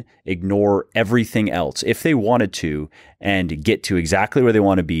then ignore everything else if they wanted to and get to exactly where they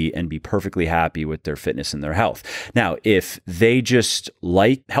want to be and be perfectly happy with their fitness and their health. Now, if they just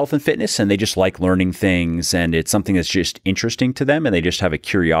like health and fitness and they just like learning things and it's something that's just interesting to them and they just have a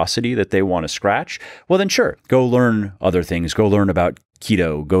curiosity that they want to scratch, well, then sure, go learn other things. Go learn about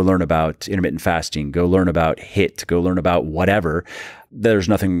keto, go learn about intermittent fasting, go learn about HIIT, go learn about whatever. There's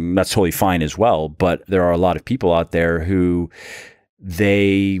nothing, that's totally fine as well. But there are a lot of people out there who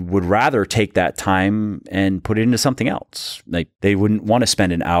they would rather take that time and put it into something else. Like they wouldn't want to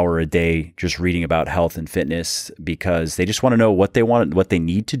spend an hour a day just reading about health and fitness because they just want to know what they want, what they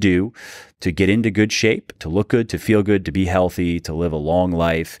need to do to get into good shape, to look good, to feel good, to be healthy, to live a long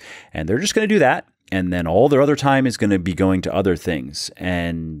life. And they're just going to do that. And then all their other time is going to be going to other things.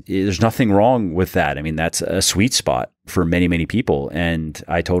 And there's nothing wrong with that. I mean, that's a sweet spot for many, many people. And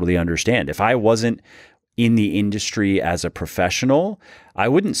I totally understand. If I wasn't in the industry as a professional, I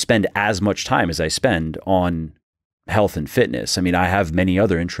wouldn't spend as much time as I spend on health and fitness. I mean, I have many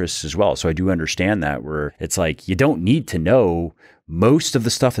other interests as well. So I do understand that, where it's like, you don't need to know most of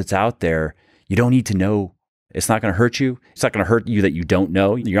the stuff that's out there. You don't need to know. It's not going to hurt you. It's not going to hurt you that you don't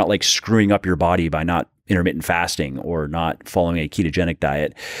know. You're not like screwing up your body by not intermittent fasting or not following a ketogenic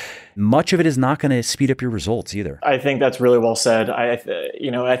diet. Much of it is not going to speed up your results either. I think that's really well said. I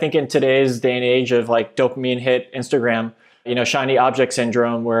think in today's day and age of like dopamine hit Instagram, shiny object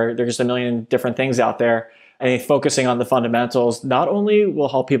syndrome, where there's just a million different things out there, I think focusing on the fundamentals not only will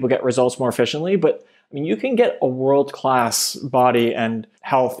help people get results more efficiently, but I mean, you can get a world-class body and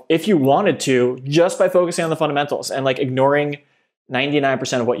health if you wanted to, just by focusing on the fundamentals and like ignoring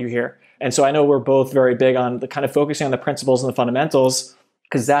 99% of what you hear. And so I know we're both very big on the kind of focusing on the principles and the fundamentals,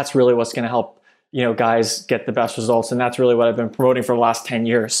 because that's really what's going to help, guys get the best results. And that's really what I've been promoting for the last 10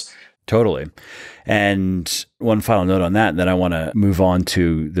 years. Totally. And one final note on that, and then I want to move on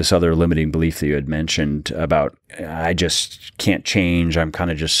to this other limiting belief that you had mentioned about, I just can't change. I'm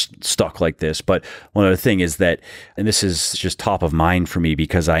kind of just stuck like this. But one other thing is that, and this is just top of mind for me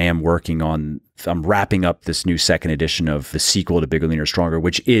because I'm wrapping up this new second edition of the sequel to Bigger, Leaner, Stronger,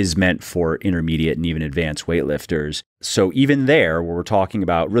 which is meant for intermediate and even advanced weightlifters. So even there, what we're talking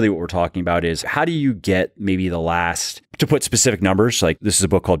about is how do you get maybe the last, to put specific numbers, like this is a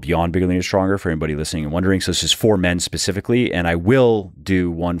book called Beyond Bigger, Leaner, Stronger for anybody listening and wondering. So this is for men specifically, and I will do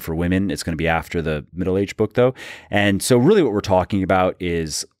one for women. It's going to be after the middle-aged book though. And so really what we're talking about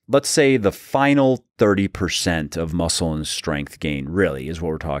is, let's say the final 30% of muscle and strength gain really is what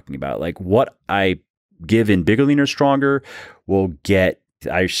we're talking about. Like what I give in Bigger, Leaner, Stronger will get,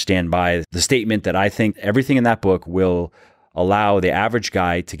 I stand by the statement that I think everything in that book will allow the average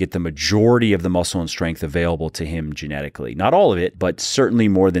guy to get the majority of the muscle and strength available to him genetically. Not all of it, but certainly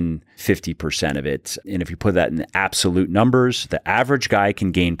more than 50% of it. And if you put that in absolute numbers, the average guy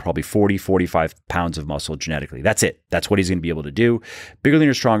can gain probably 40, 45 pounds of muscle genetically. That's it. That's what he's going to be able to do. Bigger,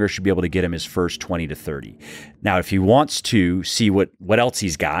 Leaner, Stronger should be able to get him his first 20 to 30. Now, if he wants to see what else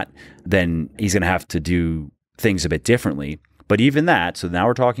he's got, then he's going to have to do things a bit differently. But even that, so now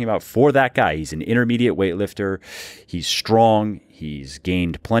we're talking about for that guy, he's an intermediate weightlifter, he's strong, he's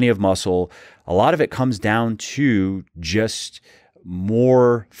gained plenty of muscle. A lot of it comes down to just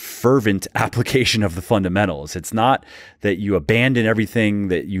more fervent application of the fundamentals. It's not that you abandon everything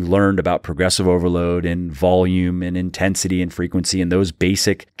that you learned about progressive overload and volume and intensity and frequency and those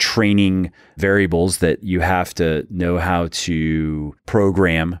basic training variables that you have to know how to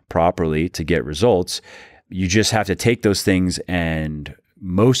program properly to get results. You just have to take those things, and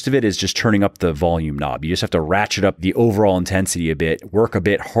most of it is just turning up the volume knob. You just have to ratchet up the overall intensity a bit, work a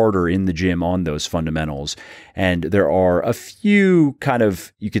bit harder in the gym on those fundamentals. And there are a few kind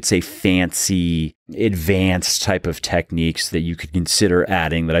of, you could say, fancy, advanced type of techniques that you could consider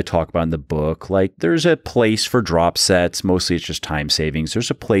adding that I talk about in the book. Like there's a place for drop sets. Mostly it's just time savings. There's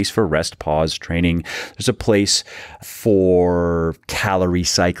a place for rest pause training. There's a place for calorie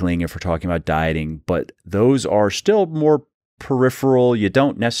cycling if we're talking about dieting, but those are still more peripheral. You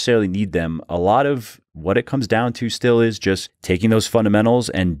don't necessarily need them. A lot of what it comes down to still is just taking those fundamentals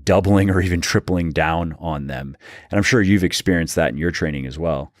and doubling or even tripling down on them. And I'm sure you've experienced that in your training as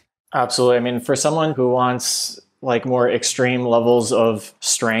well. Absolutely. I mean, for someone who wants like more extreme levels of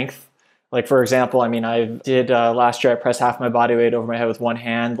strength, like for example, I mean, I did last year, I pressed half my body weight over my head with one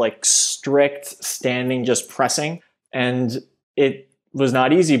hand, like strict standing, just pressing. And it was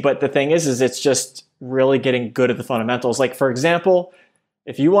not easy. But the thing is it's just really getting good at the fundamentals. Like for example,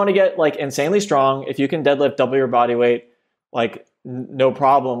 if you want to get like insanely strong, if you can deadlift double your body weight, like no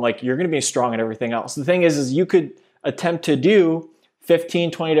problem, like you're going to be strong at everything else. The thing is you could attempt to do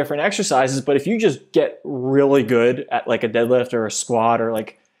 15, 20 different exercises, but if you just get really good at like a deadlift or a squat or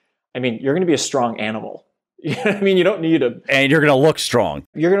like, I mean, you're going to be a strong animal. You know what I mean? You don't need to. And you're going to look strong.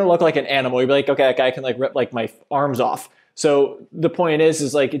 You're going to look like an animal. You'll be like, okay, that guy can like rip like my arms off. So the point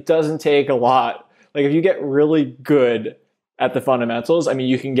is like, it doesn't take a lot. Like if you get really good at the fundamentals, I mean,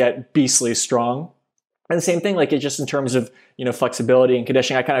 you can get beastly strong. And the same thing, like it's just in terms of, flexibility and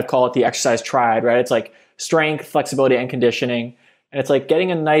conditioning, I kind of call it the exercise triad, right? It's like strength, flexibility, and conditioning. And it's like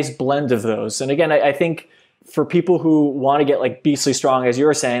getting a nice blend of those. And again, I think for people who want to get like beastly strong, as you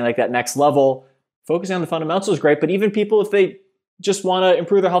were saying, like that next level, focusing on the fundamentals is great. But even people, if they just want to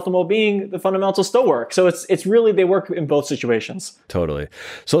improve their health and well-being, the fundamentals still work. So it's really, they work in both situations. Totally.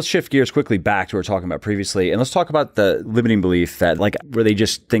 So let's shift gears quickly back to what we were talking about previously. And let's talk about the limiting belief that like where they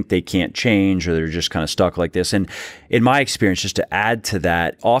just think they can't change or they're just kind of stuck like this. And in my experience, just to add to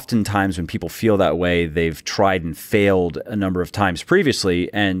that, oftentimes when people feel that way, they've tried and failed a number of times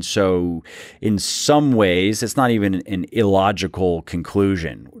previously. And so in some ways, it's not even an illogical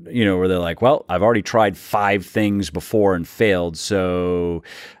conclusion, where they're like, well, I've already tried 5 things before and failed. So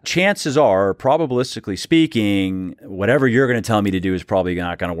chances are, probabilistically speaking, whatever you're going to tell me to do is probably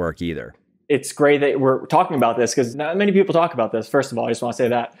not going to work either. It's great that we're talking about this because not many people talk about this. First of all, I just want to say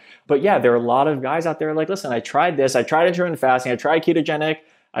that. But yeah, there are a lot of guys out there like, listen, I tried this. I tried intermittent fasting. I tried ketogenic.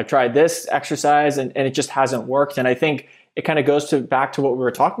 I tried this exercise and it just hasn't worked. And I think it kind of goes back to what we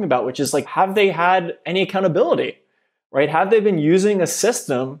were talking about, which is like, have they had any accountability, right? Have they been using a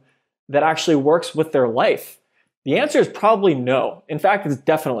system that actually works with their life? The answer is probably no. In fact, it's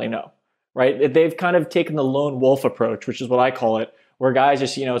definitely no, right? They've kind of taken the lone wolf approach, which is what I call it, where guys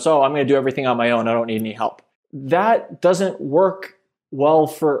just, it's, oh, I'm going to do everything on my own. I don't need any help. That doesn't work well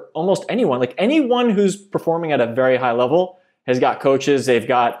for almost anyone. Like anyone who's performing at a very high level has got coaches, they've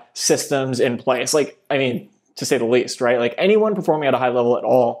got systems in place. Like, I mean, to say the least, right? Like anyone performing at a high level at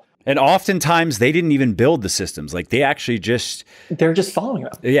all. And oftentimes they didn't even build the systems. Like they actually they're just following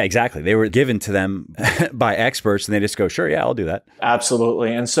them. Yeah, exactly. They were given to them by experts and they just go, sure, yeah, I'll do that.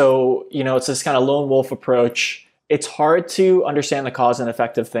 Absolutely. And so, it's this kind of lone wolf approach. It's hard to understand the cause and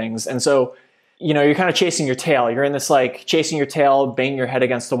effect of things. And so, you're kind of chasing your tail. You're in this like chasing your tail, banging your head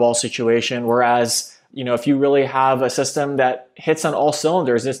against the wall situation. Whereas, if you really have a system that hits on all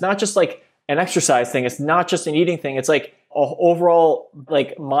cylinders, it's not just like an exercise thing. It's not just an eating thing. It's like a overall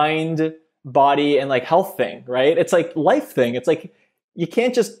like mind, body, and like health thing, right? It's like life thing. It's like you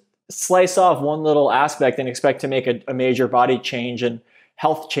can't just slice off one little aspect and expect to make a major body change and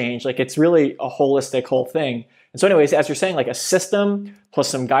health change. Like it's really a holistic whole thing. And so anyways, as you're saying, like a system plus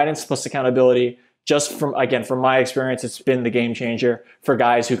some guidance plus accountability, just from my experience, it's been the game changer for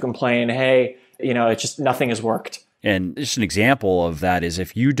guys who complain, hey, it's just nothing has worked. And just an example of that is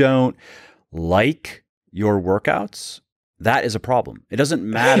if you don't like your workouts, that is a problem. It doesn't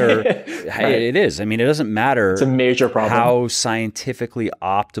matter. Right. It is. I mean, it doesn't matter. It's a major problem. How scientifically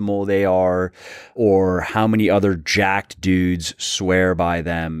optimal they are or how many other jacked dudes swear by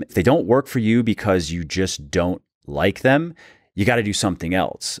them. If they don't work for you because you just don't like them, you got to do something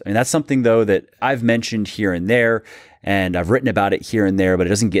else. And that's something, though, that I've mentioned here and there, and I've written about it here and there, but it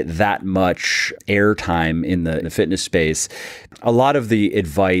doesn't get that much airtime in the fitness space. A lot of the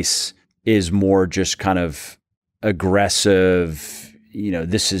advice is more just kind of aggressive,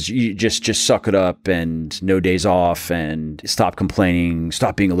 this is, you just suck it up and no days off and stop complaining,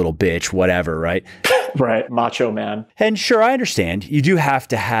 stop being a little bitch, whatever, right? Right. Macho man. And sure, I understand. You do have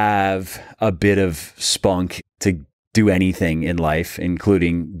to have a bit of spunk to do anything in life,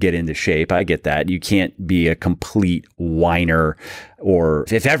 including get into shape. I get that. You can't be a complete whiner, or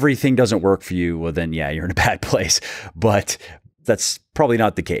if everything doesn't work for you, well, then yeah, you're in a bad place. But that's probably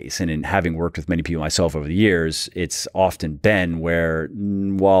not the case. And in having worked with many people myself over the years, it's often been where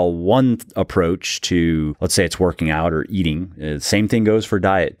while one approach to, let's say it's working out or eating, the same thing goes for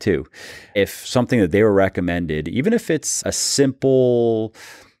diet too. If something that they were recommended, even if it's a simple,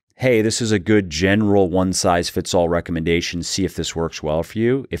 hey, this is a good general one-size-fits-all recommendation, see if this works well for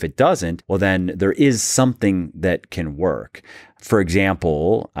you. If it doesn't, well, then there is something that can work. For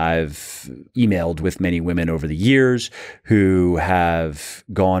example, I've emailed with many women over the years who have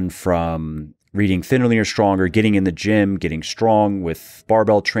gone from reading Thinner, Leaner, Stronger, getting in the gym, getting strong with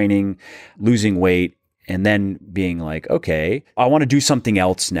barbell training, losing weight, and then being like, okay, I want to do something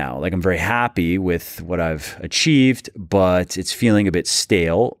else now. Like I'm very happy with what I've achieved, but it's feeling a bit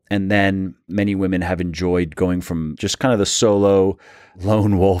stale. And then many women have enjoyed going from just kind of the solo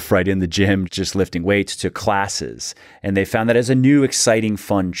lone wolf right in the gym, just lifting weights, to classes. And they found that as a new, exciting,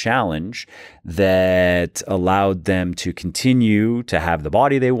 fun challenge that allowed them to continue to have the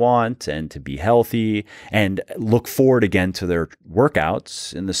body they want and to be healthy and look forward again to their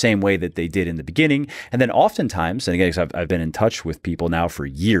workouts in the same way that they did in the beginning. And then oftentimes, and again, I've been in touch with people now for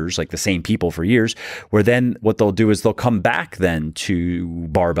years, like the same people for years, where then what they'll do is they'll come back then to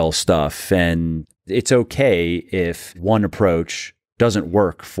barbell stuff. And it's okay if one approach doesn't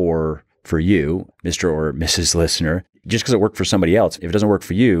work for you, Mr. or Mrs. Listener, just because it worked for somebody else. If it doesn't work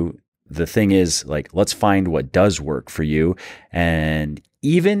for you, the thing is, like, let's find what does work for you. And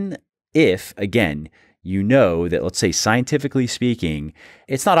even if, again, you know that, let's say scientifically speaking,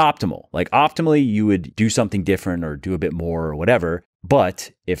 it's not optimal. Like optimally, you would do something different or do a bit more or whatever.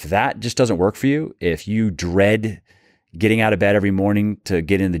 But if that just doesn't work for you, if you dread getting out of bed every morning to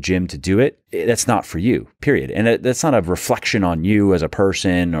get in the gym to do it, that's not for you, period. And that's not a reflection on you as a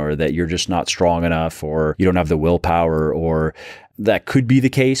person, or that you're just not strong enough, or you don't have the willpower, or that could be the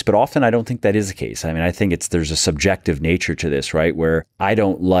case. But often I don't think that is the case. I mean, I think there's a subjective nature to this, right? Where I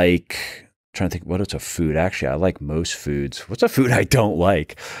don't like, I'm trying to think, what is a food? Actually, I like most foods. What's a food I don't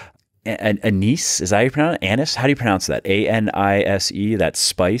like? Anise, is that how you pronounce it? Anise? How do you pronounce that? Anise, that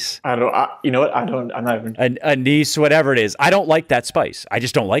spice? I don't, you know what? I'm not even. Anise, whatever it is. I don't like that spice. I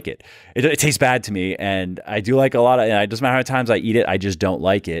just don't like it. It tastes bad to me. And I do like a lot of, and it doesn't matter how many times I eat it, I just don't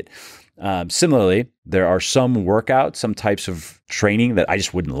like it. Similarly, there are some workouts, some types of training that I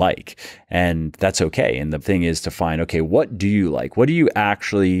just wouldn't like. And that's okay. And the thing is to find, okay, what do you like? What do you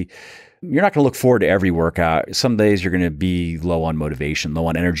actually... You're not going to look forward to every workout. Some days you're going to be low on motivation, low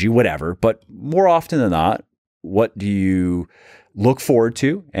on energy, whatever. But more often than not, what do you look forward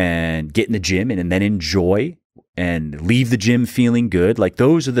to and get in the gym and then enjoy and leave the gym feeling good? Like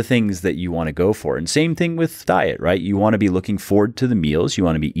those are the things that you want to go for. And same thing with diet, right? You want to be looking forward to the meals. You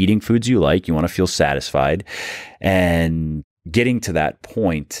want to be eating foods you like. You want to feel satisfied. And getting to that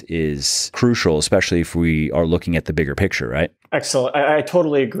point is crucial, especially if we are looking at the bigger picture, right? Excellent. I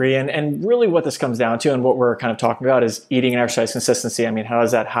totally agree. And really what this comes down to and what we're kind of talking about is eating and exercise consistency. I mean, how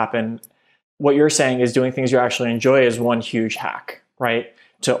does that happen? What you're saying is doing things you actually enjoy is one huge hack, right?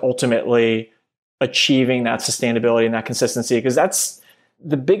 To ultimately achieving that sustainability and that consistency. Because that's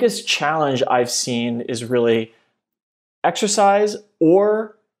the biggest challenge I've seen is really exercise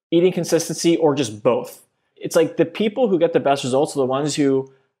or eating consistency or just both. It's like the people who get the best results are the ones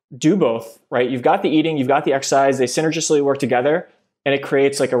who do both, right? You've got the eating, you've got the exercise, they synergistically work together, and it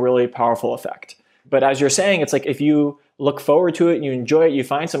creates like a really powerful effect. But as you're saying, it's like if you look forward to it and you enjoy it, you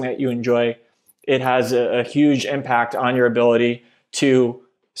find something that you enjoy, it has a huge impact on your ability to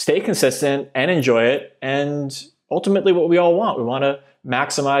stay consistent and enjoy it. And ultimately what we all want, we want to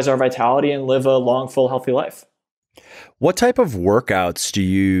maximize our vitality and live a long, full, healthy life. What type of workouts do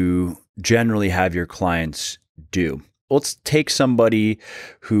you generally have your clients do? Let's take somebody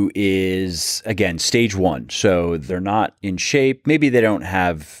who is, again, stage one. So they're not in shape. Maybe they don't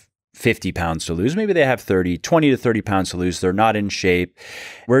have 50 pounds to lose. Maybe they have 20 to 30 pounds to lose. They're not in shape.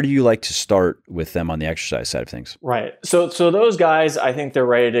 Where do you like to start with them on the exercise side of things? Right. So those guys, I think they're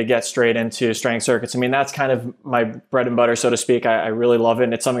ready to get straight into strength circuits. I mean, that's kind of my bread and butter, so to speak. I really love it.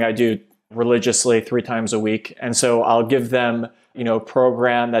 And it's something I do religiously 3 times a week. And so I'll give them, a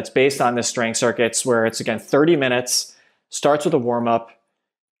program that's based on the strength circuits where it's, again, 30 minutes, starts with a warm-up,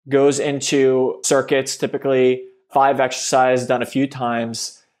 goes into circuits, typically 5 exercises done a few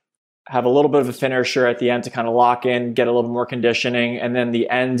times, have a little bit of a finisher at the end to kind of lock in, get a little bit more conditioning, and then the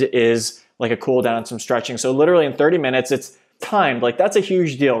end is like a cool down and some stretching. So literally in 30 minutes, it's timed. Like that's a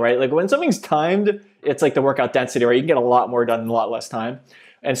huge deal, right? Like when something's timed, it's like the workout density, right? You can get a lot more done in a lot less time.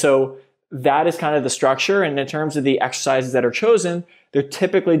 And so that is kind of the structure. And in terms of the exercises that are chosen, they're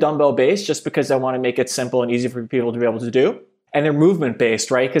typically dumbbell based just because I want to make it simple and easy for people to be able to do. And they're movement based,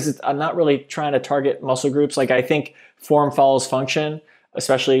 right? Because I'm not really trying to target muscle groups. Like I think form follows function,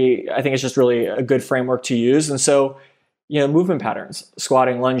 especially I think it's just really a good framework to use. And so, movement patterns,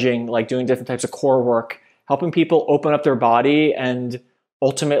 squatting, lunging, like doing different types of core work, helping people open up their body and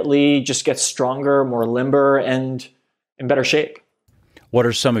ultimately just get stronger, more limber, and in better shape. What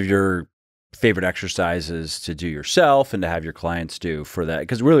are some of your favorite exercises to do yourself and to have your clients do for that?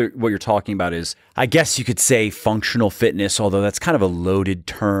 Because really what you're talking about is, I guess you could say functional fitness, although that's kind of a loaded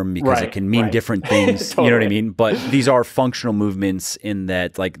term because it can mean different things. Totally. You know what I mean? But these are functional movements in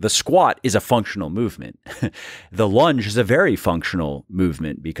that, like the squat is a functional movement. The lunge is a very functional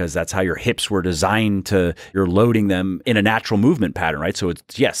movement because that's how your hips were designed to, you're loading them in a natural movement pattern, right? So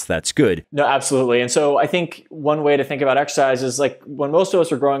it's, yes, that's good. No, absolutely. And so I think one way to think about exercise is like when most of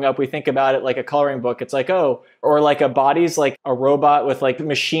us were growing up, we think about it like a coloring book. It's like, or like a body's like a robot with like a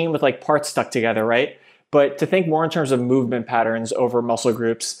machine with like parts stuck together, right? But to think more in terms of movement patterns over muscle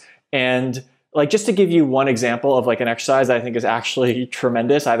groups. And like, just to give you one example of like an exercise that I think is actually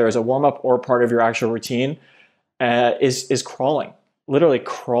tremendous, either as a warm-up or part of your actual routine, is crawling, literally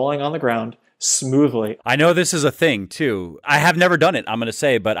crawling on the ground smoothly. I know this is a thing too. I have never done it, I'm going to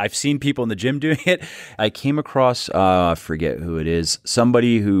say, but I've seen people in the gym doing it. I came across, I forget who it is,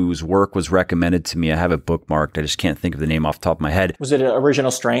 somebody whose work was recommended to me. I have it bookmarked. I just can't think of the name off the top of my head. Was it Original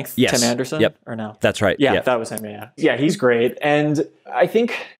Strength? Yes. Tim Anderson? Yep. Or no? That's right. Yeah, that was him. Yeah. Yeah, he's great. And I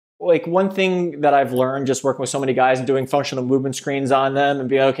think Like one thing that I've learned just working with so many guys and doing functional movement screens on them and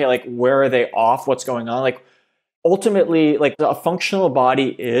being, okay, like where are they off? What's going on? Like ultimately, like a functional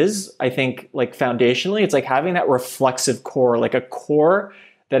body is, I think, like foundationally, it's like having that reflexive core, like a core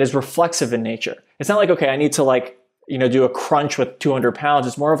that is reflexive in nature. It's not like, okay, I need to like, do a crunch with 200 pounds.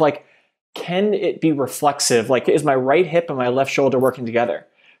 It's more of like, can it be reflexive? Like, is my right hip and my left shoulder working together?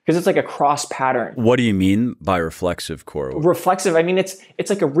 Because it's like a cross pattern. What do you mean by reflexive core? Reflexive, I mean, it's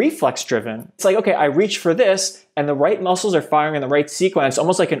like a reflex driven. It's like, okay, I reach for this and the right muscles are firing in the right sequence,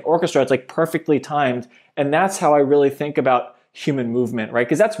 almost like an orchestra. It's like perfectly timed. And that's how I really think about human movement, right?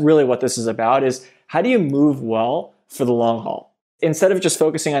 Because that's really what this is about, is how do you move well for the long haul? Instead of just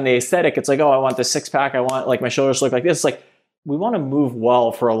focusing on the aesthetic, it's like, oh, I want the six pack. I want like my shoulders to look like this. It's like, we want to move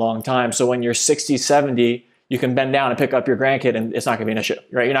well for a long time. So when you're 60, 70, you can bend down and pick up your grandkid and it's not going to be an issue,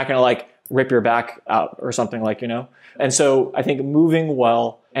 right? You're not going to like rip your back out or something like, And so I think moving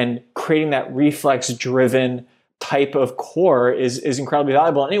well and creating that reflex driven type of core is incredibly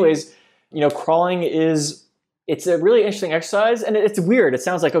valuable. Anyways, crawling it's a really interesting exercise and it's weird. It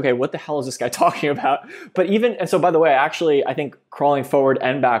sounds like, okay, what the hell is this guy talking about? But and so by the way, actually, I think crawling forward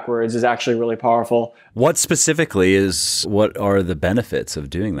and backwards is actually really powerful. What are the benefits of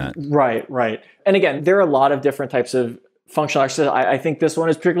doing that? Right. And again, there are a lot of different types of functional exercise. I think this one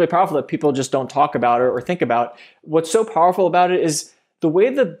is particularly powerful that people just don't talk about or think about. What's so powerful about it is the way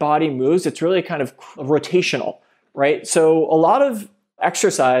the body moves, it's really kind of rotational, right? So a lot of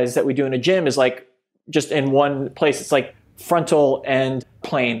exercise that we do in a gym is like just in one place. It's like frontal and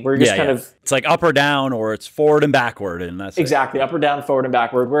plane, where you're just of... It's like up or down, or it's forward and backward, and that's exactly up or down, forward and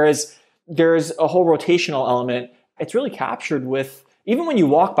backward. Whereas there's a whole rotational element. It's really captured with, even when you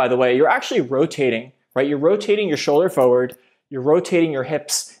walk, by the way, you're actually rotating, right? You're rotating your shoulder forward, you're rotating your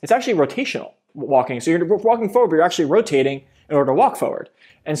hips. It's actually rotational walking. So you're walking forward, but you're actually rotating in order to walk forward.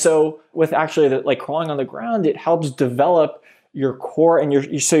 And so with actually like crawling on the ground, it helps develop your core,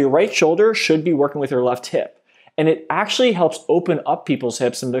 and so your right shoulder should be working with your left hip. And it actually helps open up people's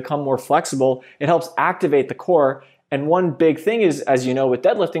hips and become more flexible. It helps activate the core. And one big thing is, as you know, with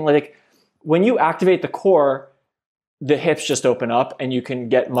deadlifting, like when you activate the core, the hips just open up and you can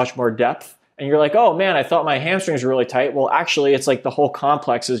get much more depth. And you're like, oh man, I thought my hamstrings were really tight. Well, actually, it's like the whole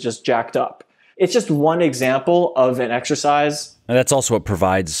complex is just jacked up. It's just one example of an exercise. And that's also what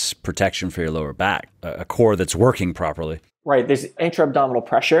provides protection for your lower back, a core that's working properly. Right. There's intra-abdominal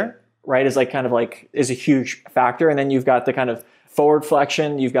pressure, right, is a huge factor. And then you've got the kind of forward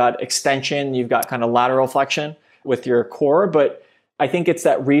flexion, you've got extension, you've got kind of lateral flexion with your core. But I think it's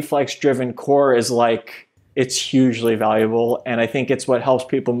that reflex-driven core is like, it's hugely valuable. And I think it's what helps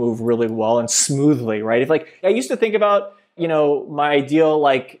people move really well and smoothly, right? If like, I used to think about, my ideal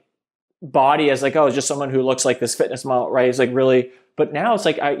like body as like, oh, it's just someone who looks like this fitness model, right? It's like really, but now it's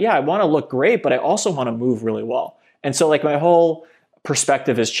like, I want to look great, but I also want to move really well. And so like my whole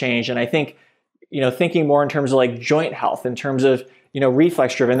perspective has changed. And I think, thinking more in terms of like joint health, in terms of,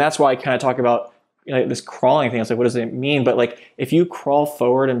 reflex driven, that's why I kind of talk about this crawling thing. It's like, what does it mean? But like, if you crawl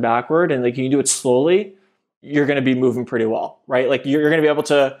forward and backward and like you do it slowly, you're going to be moving pretty well, right? Like you're going to be able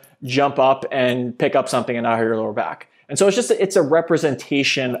to jump up and pick up something and not hurt your lower back. And so it's a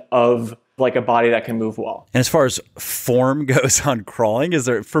representation of like a body that can move well. And as far as form goes on crawling, is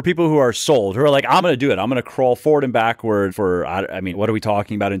there, for people who are sold, who are like, I'm going to do it, I'm going to crawl forward and backward for, what are we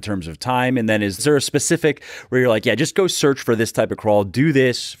talking about in terms of time? And then is there a specific where you're like, yeah, just go search for this type of crawl, do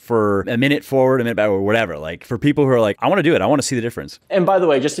this for a minute forward, a minute back, or whatever. Like for people who are like, I want to do it, I want to see the difference. And by the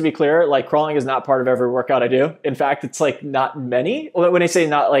way, just to be clear, like crawling is not part of every workout I do. In fact, it's like not many. When I say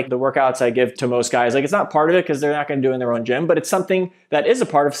not like the workouts I give to most guys, like it's not part of it because they're not going to do it in their own gym, but it's something that is a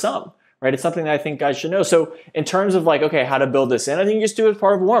part of some. Right? It's something that I think guys should know. So in terms of like, okay, how to build this in, I think you just do it as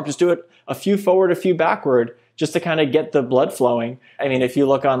part of a warm-up. Just do it a few forward, a few backward, just to kind of get the blood flowing. I mean, if you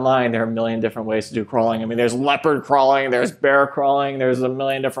look online, there are a million different ways to do crawling. I mean, there's leopard crawling, there's bear crawling, there's a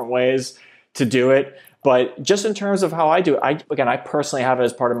million different ways to do it. But just in terms of how I do it, I personally have it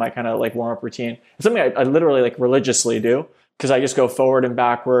as part of my kind of like warm-up routine. It's something I literally like religiously do because I just go forward and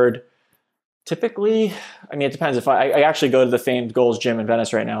backward. Typically, I mean, it depends. If I actually go to the famed Gold's Gym in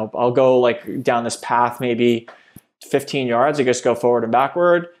Venice right now, I'll go like down this path, maybe 15 yards. I just go forward and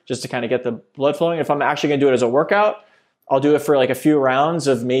backward just to kind of get the blood flowing. If I'm actually going to do it as a workout, I'll do it for like a few rounds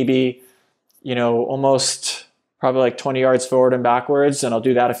of maybe, almost probably like 20 yards forward and backwards. And I'll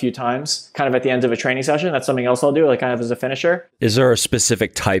do that a few times kind of at the end of a training session. That's something else I'll do like kind of as a finisher. Is there a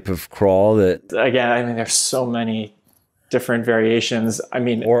specific type of crawl that... Again, I mean, there's so many different variations. I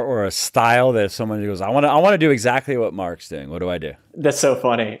mean, or a style that if someone goes, I want to do exactly what Marc's doing. What do I do? That's so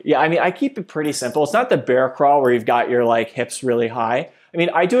funny. Yeah, I mean, I keep it pretty simple. It's not the bear crawl where you've got your like hips really high. I mean,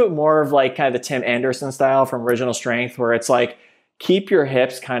 I do it more of like kind of the Tim Anderson style from Original Strength, where it's like keep your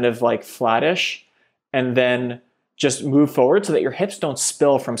hips kind of like flattish and then just move forward so that your hips don't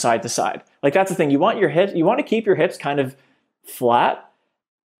spill from side to side. Like that's the thing. You want to keep your hips kind of flat,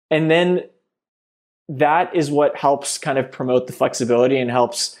 and then that is what helps kind of promote the flexibility and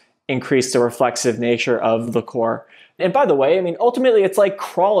helps increase the reflexive nature of the core. And by the way, I mean, ultimately it's like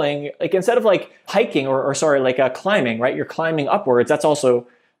crawling, like instead of like hiking or climbing, right? You're climbing upwards. That's also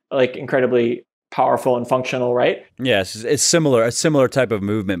like incredibly powerful and functional, right? Yes, it's similar, a similar type of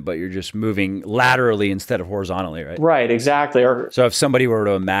movement, but you're just moving laterally instead of horizontally, right? Right, exactly. So if somebody were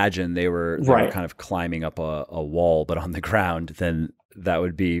to imagine they were kind of climbing up a wall, but on the ground, then that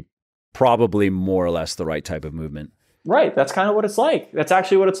would be probably more or less the right type of movement. Right. That's kind of what it's like. That's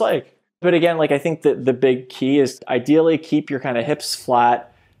actually what it's like. But again, like I think that the big key is ideally keep your kind of hips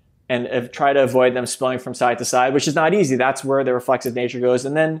flat and try to avoid them spilling from side to side, which is not easy. That's where the reflexive nature goes.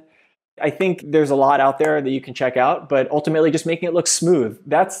 And then I think there's a lot out there that you can check out, but ultimately just making it look smooth.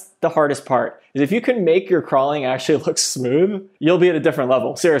 That's the hardest part. Is if you can make your crawling actually look smooth, you'll be at a different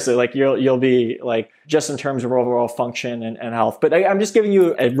level. Seriously, like you'll be like just in terms of overall function and health. But I'm just giving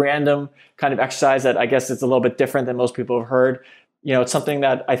you a random kind of exercise that I guess it's a little bit different than most people have heard. You know, it's something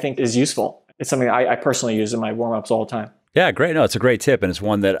that I think is useful. It's something I personally use in my warm-ups all the time. Yeah, great. No, it's a great tip, and it's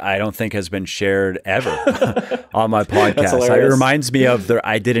one that I don't think has been shared ever on my podcast. It reminds me of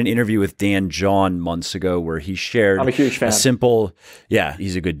I did an interview with Dan John months ago where he shared I'm a huge fan.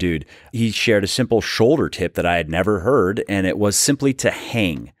 He's a good dude. He shared a simple shoulder tip that I had never heard, and it was simply to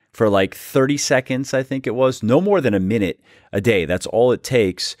hang for like 30 seconds, I think it was, no more than a minute a day. That's all it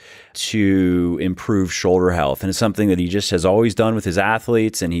takes to improve shoulder health. And it's something that he just has always done with his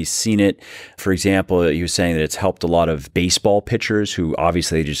athletes. And he's seen it, for example, he was saying that it's helped a lot of baseball pitchers who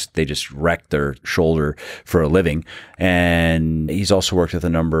obviously they just wreck their shoulder for a living. And he's also worked with a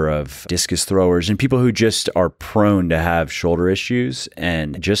number of discus throwers and people who just are prone to have shoulder issues.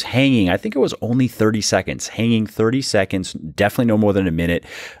 And just hanging, I think it was only 30 seconds, hanging 30 seconds, definitely no more than a minute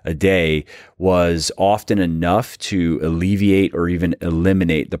a day, was often enough to alleviate or even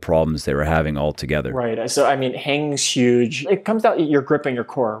eliminate the problems they were having altogether. Right. So, I mean, hanging's huge. It comes down to your grip and your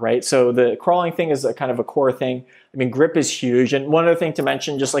core, right? So the crawling thing is a kind of a core thing. I mean, grip is huge. And one other thing to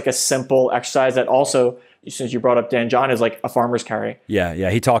mention, just like a simple exercise that also, since you brought up Dan John, is like a farmer's carry.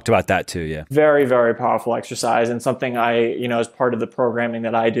 Yeah. He talked about that too. Yeah. Very, very powerful exercise and something as part of the programming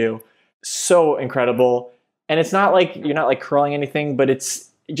that I do. So incredible. And it's not like you're not like curling anything, but it's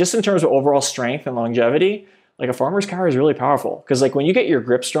just in terms of overall strength and longevity, like a farmer's carry is really powerful because like when you get your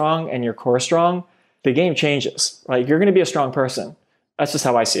grip strong and your core strong, the game changes. Like you're going to be a strong person. That's just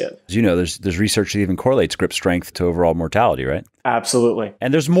how I see it. As you know, there's research that even correlates grip strength to overall mortality, right? Absolutely.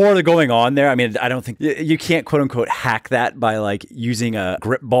 And there's more going on there. I mean, I don't think you can't quote unquote hack that by like using a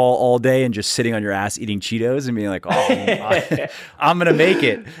grip ball all day and just sitting on your ass eating Cheetos and being like, oh, I'm going to make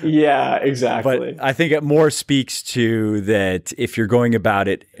it. Yeah, exactly. But I think it more speaks to that if you're going about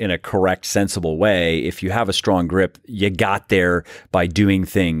it in a correct, sensible way, if you have a strong grip, you got there by doing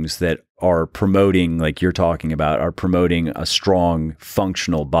things that are promoting, like you're talking about, are promoting a strong,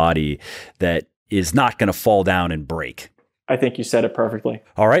 functional body that is not going to fall down and break. I think you said it perfectly.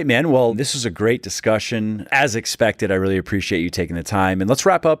 All right, man. Well, this was a great discussion. As expected, I really appreciate you taking the time. And let's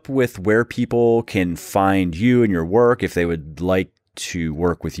wrap up with where people can find you and your work if they would like to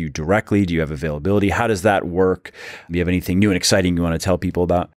work with you directly. Do you have availability? How does that work? Do you have anything new and exciting you want to tell people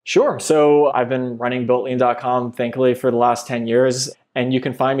about? Sure. So I've been running builtlean.com, thankfully, for the last 10 years. And you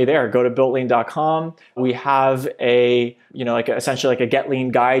can find me there. Go to builtlean.com. We have essentially a Get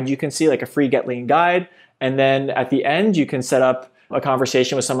Lean guide. You can see like a free Get Lean guide. And then at the end, you can set up a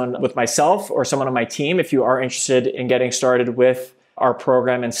conversation with myself or someone on my team if you are interested in getting started with our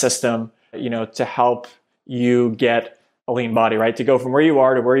program and system, to help you get a lean body, right? To go from where you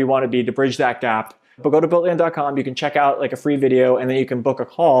are to where you want to be, to bridge that gap. But go to builtlean.com. You can check out like a free video, and then you can book a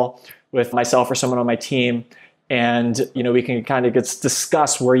call with myself or someone on my team. And, we can kind of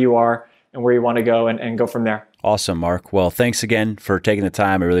discuss where you are and where you want to go and go from there. Awesome, Marc. Well, thanks again for taking the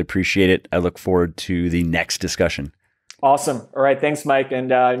time. I really appreciate it. I look forward to the next discussion. Awesome. All right. Thanks, Mike. And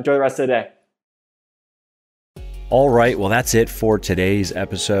enjoy the rest of the day. All right. Well, that's it for today's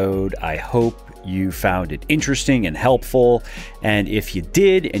episode. I hope you found it interesting and helpful. And if you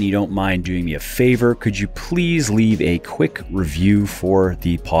did, and you don't mind doing me a favor, could you please leave a quick review for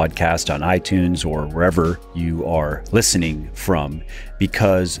the podcast on iTunes or wherever you are listening from?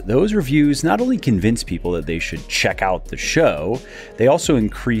 Because those reviews not only convince people that they should check out the show, they also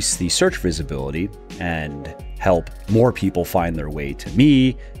increase the search visibility and help more people find their way to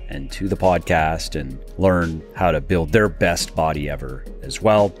me and to the podcast and learn how to build their best body ever as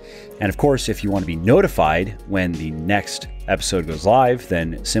well. And of course, if you want to be notified when the next episode goes live,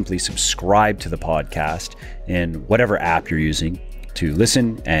 then simply subscribe to the podcast in whatever app you're using to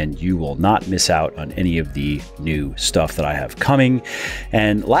listen, and you will not miss out on any of the new stuff that I have coming.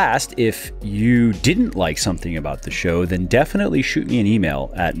 And last, if you didn't like something about the show, then definitely shoot me an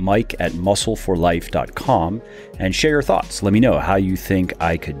email at mike@muscleforlife.com and share your thoughts. Let me know how you think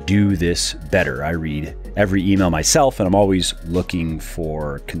I could do this better. I read every email myself, and I'm always looking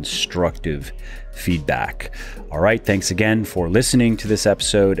for constructive feedback. All right, thanks again for listening to this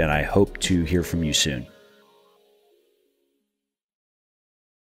episode, and I hope to hear from you soon.